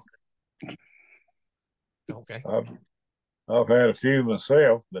 No. Okay. I've had a few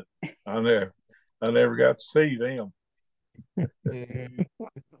myself, but I never got to see them.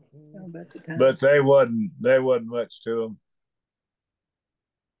 But they wasn't much to them.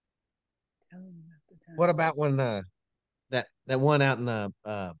 What about when that one out in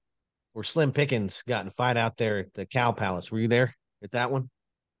where Slim Pickens got in a fight out there at the Cow Palace? Were you there at that one?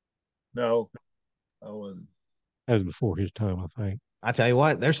 No, I wasn't. That was before his time, I think. I tell you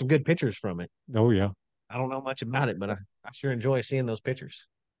what, there's some good pictures from it. Oh yeah. I don't know much about it, but I sure enjoy seeing those pictures.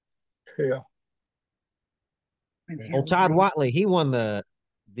 Yeah. Old Todd Watley, he won the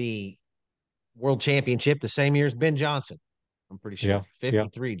world championship the same year as Ben Johnson. I'm pretty sure. Yeah.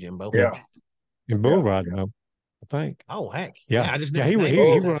 53, Jimbo. Yeah. In bull riding, though, I think. Oh heck. Yeah. I just Yeah,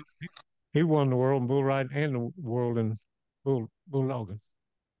 never he won the world in bull riding and the world in bulldogging.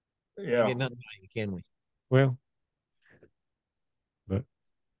 Yeah. Get nothing out of you, can we? Well, but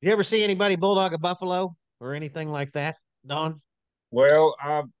you ever see anybody bulldog a buffalo or anything like that, Don? Well,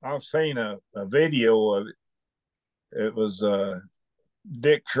 I've seen a video of it. It was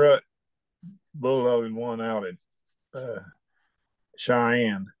Dick Trutt bulldogging one out at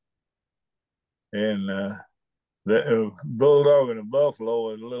Cheyenne, and the bulldogging a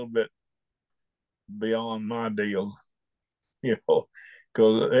buffalo is a little bit beyond my deal.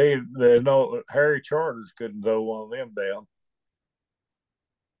 because there's no Harry Charters couldn't throw one of them down.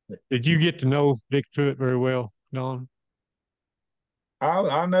 Did you get to know Dick Truitt very well, Don?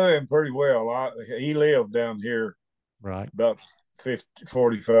 I know him pretty well. He lived down here Right. about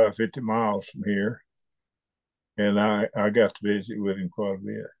 45, 50 miles from here. And I got to visit with him quite a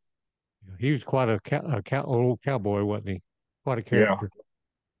bit. He was quite a old cowboy, wasn't he? Quite a character.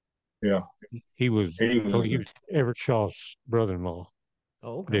 Yeah. He was Everett Shaw's brother-in-law.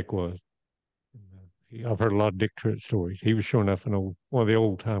 Oh, okay. Dick was. I've heard a lot of Dick Truitt stories. He was sure enough one of the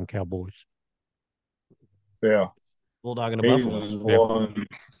old-time cowboys. Yeah. Bulldog and a buffalo.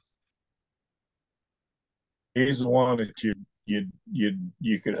 He's the one that you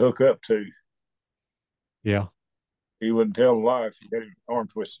could hook up to. Yeah. He wouldn't tell a lie if he had his arm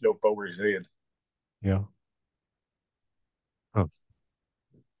twisted up over his head. Yeah. Huh.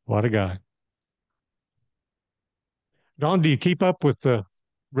 What a guy. Don, do you keep up with the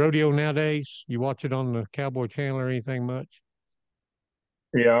rodeo nowadays? You watch it on the Cowboy Channel or anything much?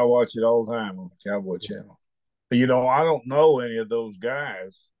 Yeah, I watch it all the time on the Cowboy Channel. I don't know any of those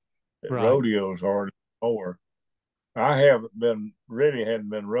guys that rodeos are anymore. I hadn't been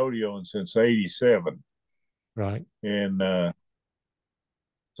rodeoing since '87. Right. And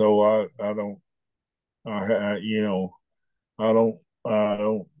so I don't know a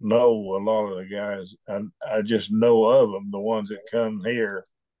lot of the guys. I just know of them, the ones that come here,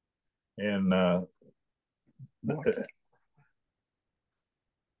 and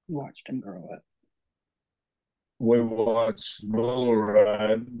Watched him grow up. We watched bull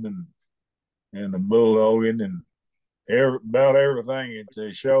riding and the bulldogging and about everything. It's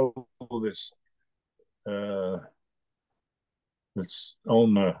a show that's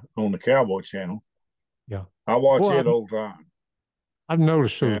on the Cowboy Channel. Yeah, I watch it all the time. I've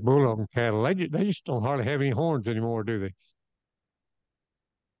noticed those bulldogging cattle. They just don't hardly have any horns anymore, do they?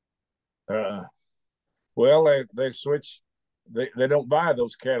 Well, they switch. They don't buy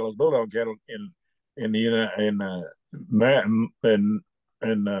those cattle, those bulldog cattle in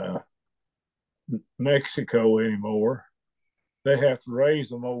Mexico anymore. They have to raise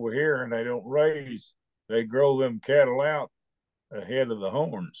them over here, and they don't raise. They grow them cattle out ahead of the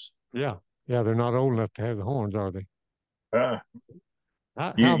horns. Yeah, they're not old enough to have the horns, are they? How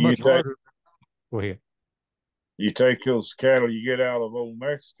much harder? Go ahead. You take those cattle you get out of old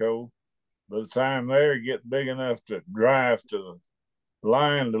Mexico. By the time they get big enough to drive to the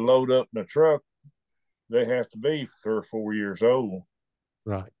line to load up in the truck, they have to be 3 or 4 years old.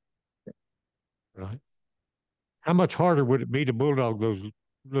 Right. How much harder would it be to bulldog those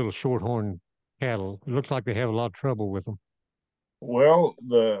little shorthorn cattle? It looks like they have a lot of trouble with them. Well,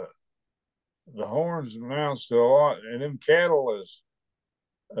 the horns amounts to a lot, and them cattle is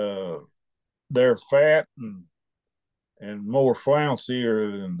they're fat and more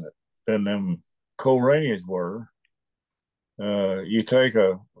flouncier than them Colerainians were. You take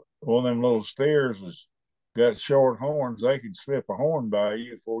one of them little steers that's got short horns, they can slip a horn by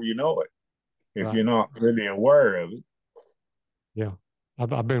you before you know it, if you're not really aware of it. Yeah,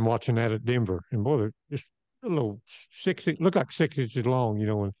 I've been watching that at Denver, and boy, they're just a little look like 6 inches long,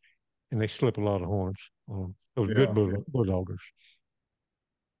 and they slip a lot of horns. Those good bulldoggers.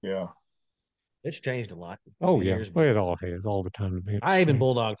 Yeah. It's changed a lot. Oh, yeah. Well, it all has, all the time. I even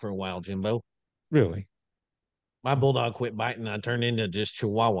bulldog for a while, Jimbo. Really? My bulldog quit biting. I turned into just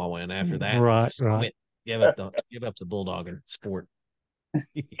Chihuahua, and after that, right. Give up the bulldogging sport.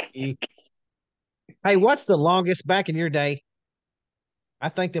 Hey, what's the longest back in your day? I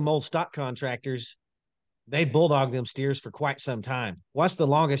think them old stock contractors, they bulldog them steers for quite some time. What's the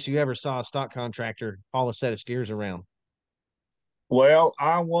longest you ever saw a stock contractor haul a set of steers around? Well,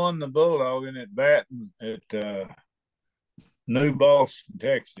 I won the bulldogging at Baton at New Boston,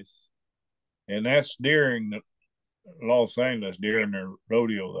 Texas, and that's during the Los Angeles during the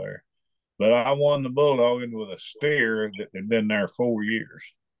rodeo there. But I won the bulldogging with a steer that had been there 4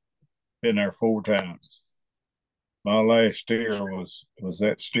 years, been there 4 times. My last steer was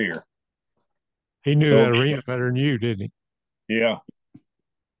that steer. He knew that arena better than you, didn't he? Yeah.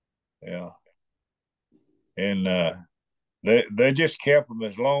 And they just kept them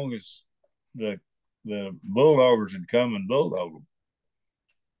as long as the bulldoggers had come and bulldog them.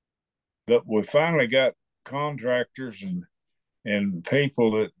 But we finally got contractors and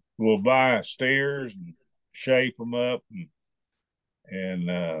people that will buy steers and shape them up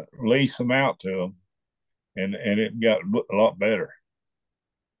and lease them out to them, and it got a lot better.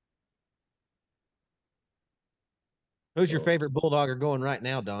 Who's your favorite bulldogger going right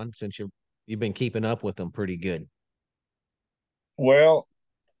now, Don, since you've been keeping up with them pretty good? Well,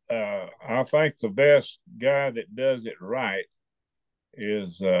 I think the best guy that does it right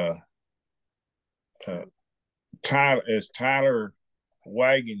is uh, Tyler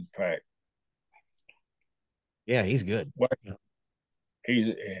Wagon Pack. Yeah, he's good.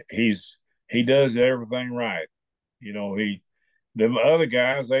 He does everything right. You know, them other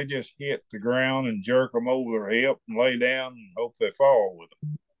guys, they just hit the ground and jerk them over their hip and lay down and hope they fall with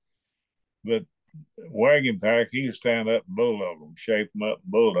them. But Wagon Pack, he stand up and bulldog them, shape them up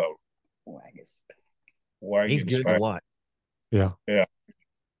and bulldog them. He's good to watch. Yeah. Yeah.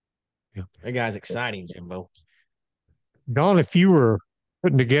 That guy's exciting, Jimbo. Don, if you were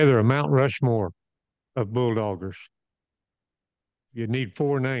putting together a Mount Rushmore of Bulldoggers, you'd need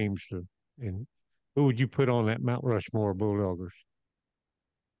 4 names. And who would you put on that Mount Rushmore of Bulldoggers?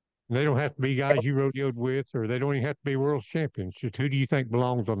 And they don't have to be guys you rodeoed with, or they don't even have to be world champions. Just who do you think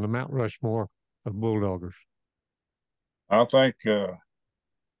belongs on the Mount Rushmore of Bulldoggers? I think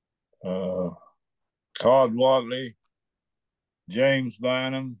Todd Watley, James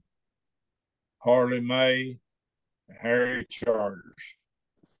Bynum, Harley May, Harry Charters.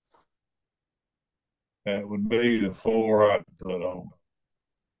 That would be the 4 I'd put on.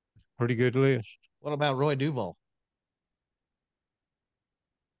 Pretty good list. What about Roy Duval?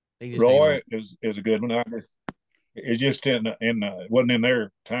 Roy is a good one. It's just wasn't in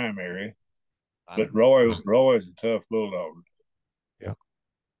their time area. But Roy is a tough bulldog. Yeah.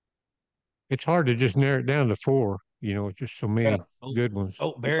 It's hard to just narrow it down to 4. You know, it's just so many good ones.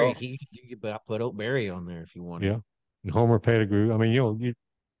 Oak Berry. You could put Oak Berry on there if you want. Yeah. And Homer Pettigrew. I mean, you know,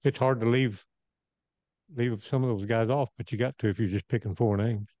 it's hard to leave some of those guys off, but you got to if you're just picking 4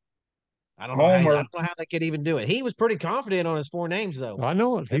 names. I don't know how they could even do it. He was pretty confident on his 4 names, though. I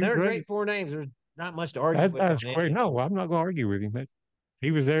know it. They're great 4 names. There's not much to argue with. That's great. No, I'm not going to argue with him.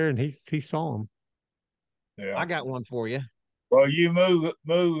 He was there and he saw him. Yeah. I got one for you. Well, you move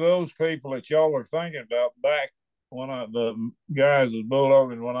those people that y'all are thinking about back when the guys was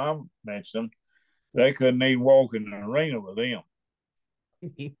bulldogging when I mentioned them, they couldn't even walk in an arena with them.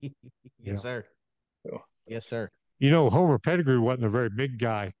 Yes, sir. Yes, sir. You know, Homer Pettigrew wasn't a very big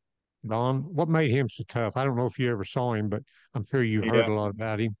guy, Don. What made him so tough? I don't know if you ever saw him, but I'm sure you heard a lot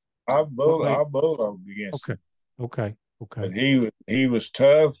about him. I bulldogged against him. Okay. But he was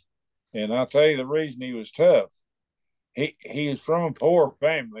tough, and I'll tell you the reason he was tough. He was from a poor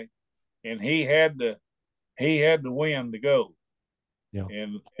family, and he had to win to go. Yeah.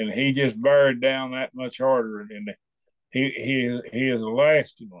 And he just buried down that much harder, and he is a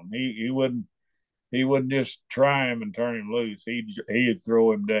lasting one. He wouldn't just try him and turn him loose. He'd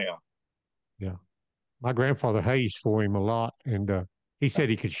throw him down. Yeah. My grandfather hazed for him a lot, and he said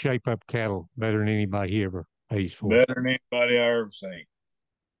he could shape up cattle better than anybody he ever hazed for. Better than anybody I ever seen.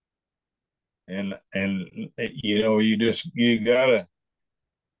 And you know, you gotta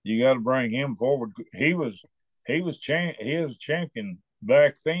bring him forward. He was champion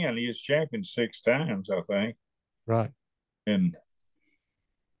back then. He was champion 6 times, I think. Right. And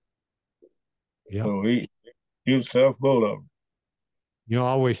yeah, so he was a tough bulldog. You know,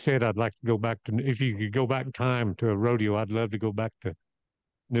 I always said I'd like to go back to, if you could go back in time to a rodeo, I'd love to go back to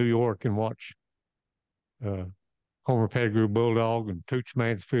New York and watch Homer Pettigrew bulldog and Toots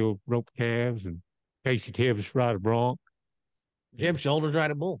Mansfield rope calves and Casey Tibbs ride a bronc. Jim Shoulders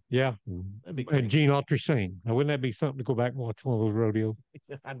ride a bull. Yeah. And Gene Autry sing. Now, wouldn't that be something to go back and watch one of those rodeos?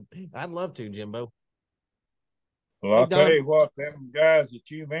 I'd love to, Jimbo. Well, I'll tell you what, them guys that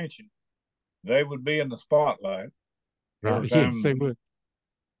you mentioned, they would be in the spotlight. Right. Yes, they would.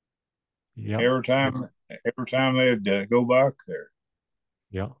 Yeah. Every time they'd go back there.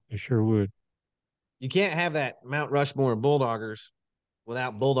 Yeah, they sure would. You can't have that Mount Rushmore of bulldoggers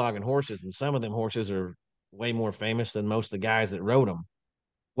without bulldogging horses, and some of them horses are way more famous than most of the guys that rode them.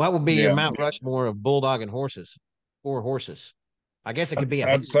 What would be your Mount Rushmore of bulldogging horses? 4 horses. I guess it could be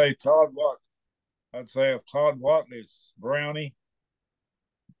I'd say Todd Watley. I'd say if Todd Watley's Brownie,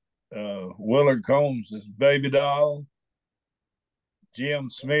 Willard Combs is Baby Doll, Jim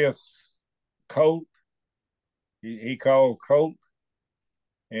Smith's Colt. He called Colt,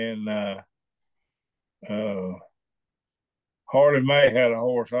 and Harley May had a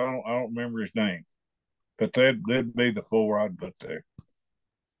horse. I don't remember his name, but they'd be the 4 I'd put there.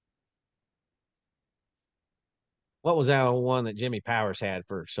 What was that one that Jimmy Powers had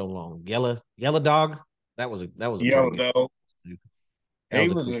for so long? Yellow Dog. That was a Yellow Dog. He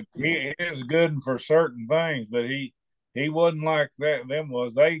was a good one for certain things, but he wasn't like that.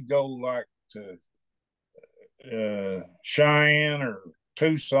 They go like to Cheyenne or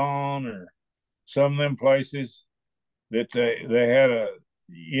Tucson or some of them places that they had it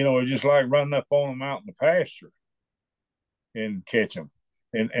was just like running up on them out in the pasture and catch them.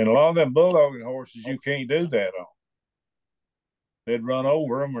 And a lot of them bulldogging horses, you can't do that on. they'd run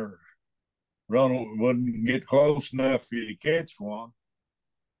over them or wouldn't get close enough for you to catch one.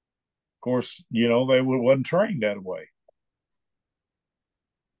 Of course, they wasn't trained that way.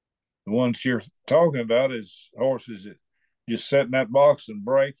 The ones you're talking about is horses that just sit in that box and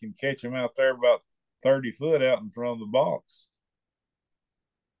break and catch them out there about 30 foot out in front of the box.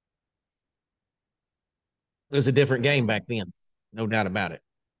 It was a different game back then. No doubt about it.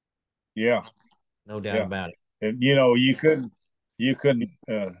 Yeah. No doubt about it. And, you couldn't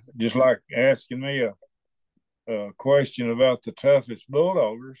just like asking me a question about the toughest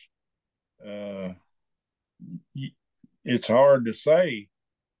bulldoggers. It's hard to say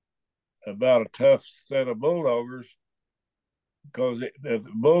about a tough set of bulldoggers because the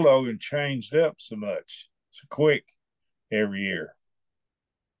bulldogging changed up so much. It's quick every year.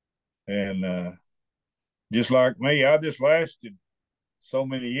 And just like me, I just lasted so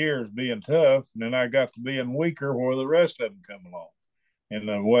many years being tough, and then I got to being weaker where the rest of them come along. And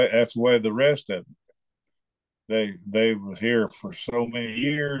that's the way the rest of them, they was here for so many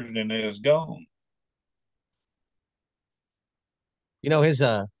years and then they was gone. His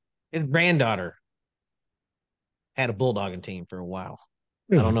granddaughter had a bulldogging team for a while.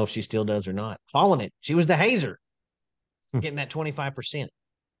 I don't know if she still does or not. Following it, she was the hazer, getting that 25%.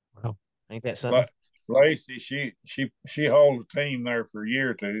 Wow, ain't that something? Lacey, she hauled a team there for a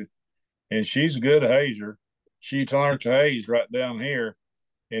year or two, and she's a good hazer. She learned to haze right down here,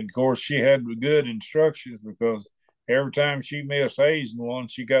 and of course she had good instructions because every time she missed hazing one,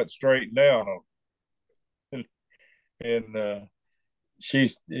 she got straightened out on. And she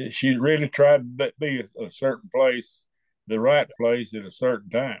really tried to be a certain place, the right place at a certain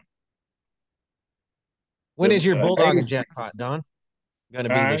time. When is your bulldogging jackpot, Don, going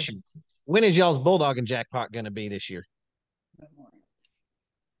to be this year? When is y'all's bulldogging jackpot going to be this year?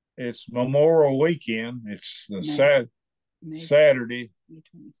 It's Memorial Weekend. It's the Saturday. May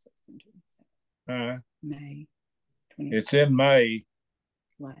 26th and 27th. May. 26th. It's in May.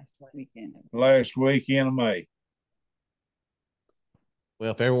 Last weekend of May.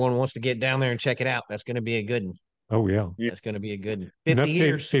 Well, if everyone wants to get down there and check it out, that's going to be a good one. Oh, yeah. That's going to be a good one. 50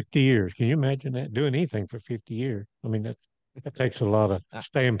 years. 50 years. Can you imagine that? Doing anything for 50 years. I mean, that takes a lot of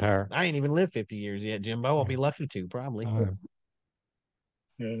staying power. I ain't even lived 50 years yet, Jimbo. I'll be lucky to, probably.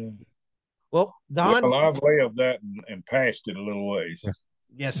 Well, Don. Well, I've lived that and passed it a little ways.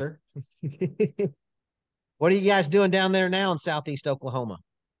 Yes, sir. What are you guys doing down there now in Southeast Oklahoma?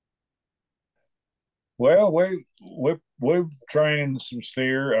 Well, we're training some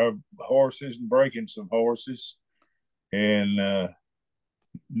steer horses and breaking some horses, and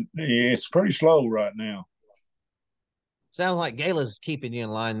it's pretty slow right now. Sounds like Gayla's keeping you in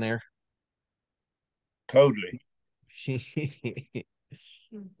line there. Totally.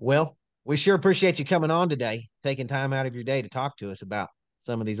 Well, we sure appreciate you coming on today, taking time out of your day to talk to us about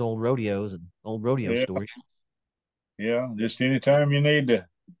some of these old rodeos and old rodeo stories. Yeah, just anytime you need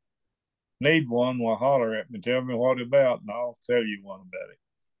one, well, holler at me. Tell me what about, and I'll tell you one about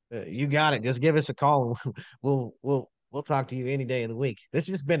it. You got it. Just give us a call. We'll talk to you any day of the week. This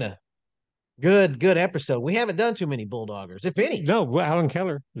has just been a good episode. We haven't done too many bulldoggers, if any. No, well, Alan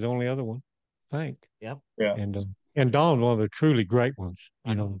Keller is the only other one, I think. Yep. Yeah. And Don, one of the truly great ones,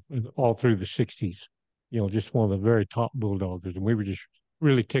 all through the 60s, just one of the very top bulldoggers. And we were just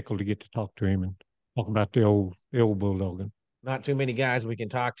really tickled to get to talk to him and talk about the old bulldogging. Not too many guys we can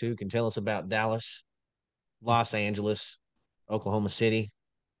talk to can tell us about Dallas, Los Angeles, Oklahoma City,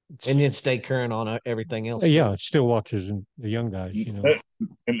 and then stay current on everything else. Yeah, still watches and the young guys,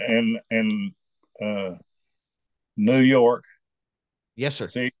 And New York. Yes, sir.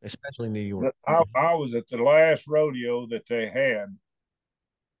 See, especially New York. I was at the last rodeo that they had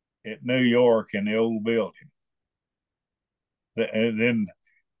at New York in the old building. And then,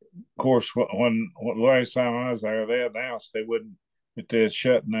 of course, when last time I was there, they announced that they're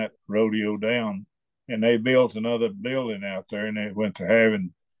shutting that rodeo down, and they built another building out there, and they went to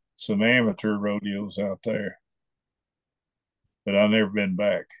having some amateur rodeos out there. But I've never been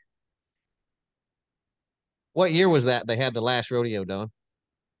back. What year was that they had the last rodeo, Don?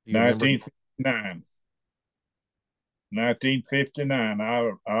 1959. 1959.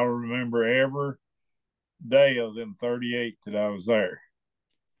 I remember every day of them 38 that I was there.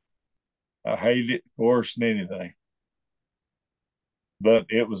 I hated it worse than anything. But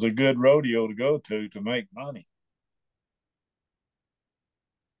it was a good rodeo to go to make money.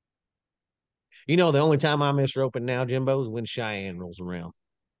 The only time I miss roping now, Jimbo, is when Cheyenne rolls around.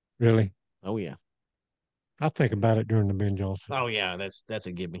 Really? Oh, yeah. I think about it during the Ben Johnson. Oh, yeah, that's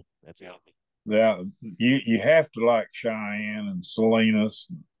a gimme. That's a gimme. Yeah, you have to like Cheyenne and Salinas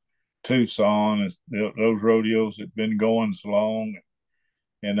Tucson, and those rodeos had been going so long,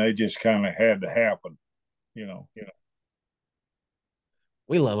 and they just kind of had to happen, you know.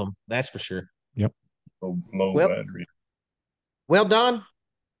 We love them, that's for sure. Yep. Low Well- battery. Well, Don,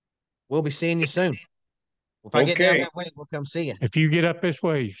 we'll be seeing you soon. If I get down Okay. that way, we'll come see you. If you get up this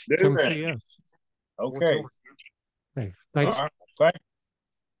way, Do come that. see us. Okay. Hey, thanks. All right.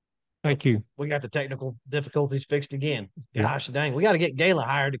 Thank you. We got the technical difficulties fixed again. Yeah. Gosh dang, we got to get Gayla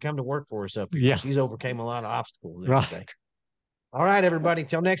hired to come to work for us up here. Yeah. She's overcame a lot of obstacles. Right. Today. All right, everybody.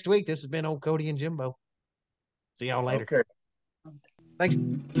 Till next week. This has been old Cody and Jimbo. See y'all later. Okay. Thanks.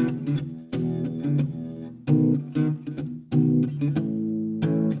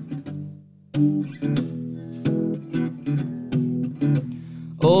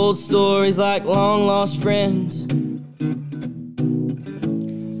 Old stories like long lost friends,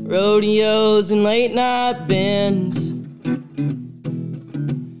 rodeos and late night bends,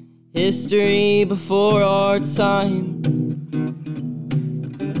 history before our time,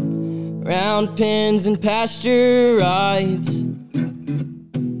 round pens and pasture rides,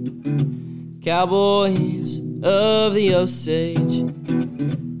 cowboys of the Osage.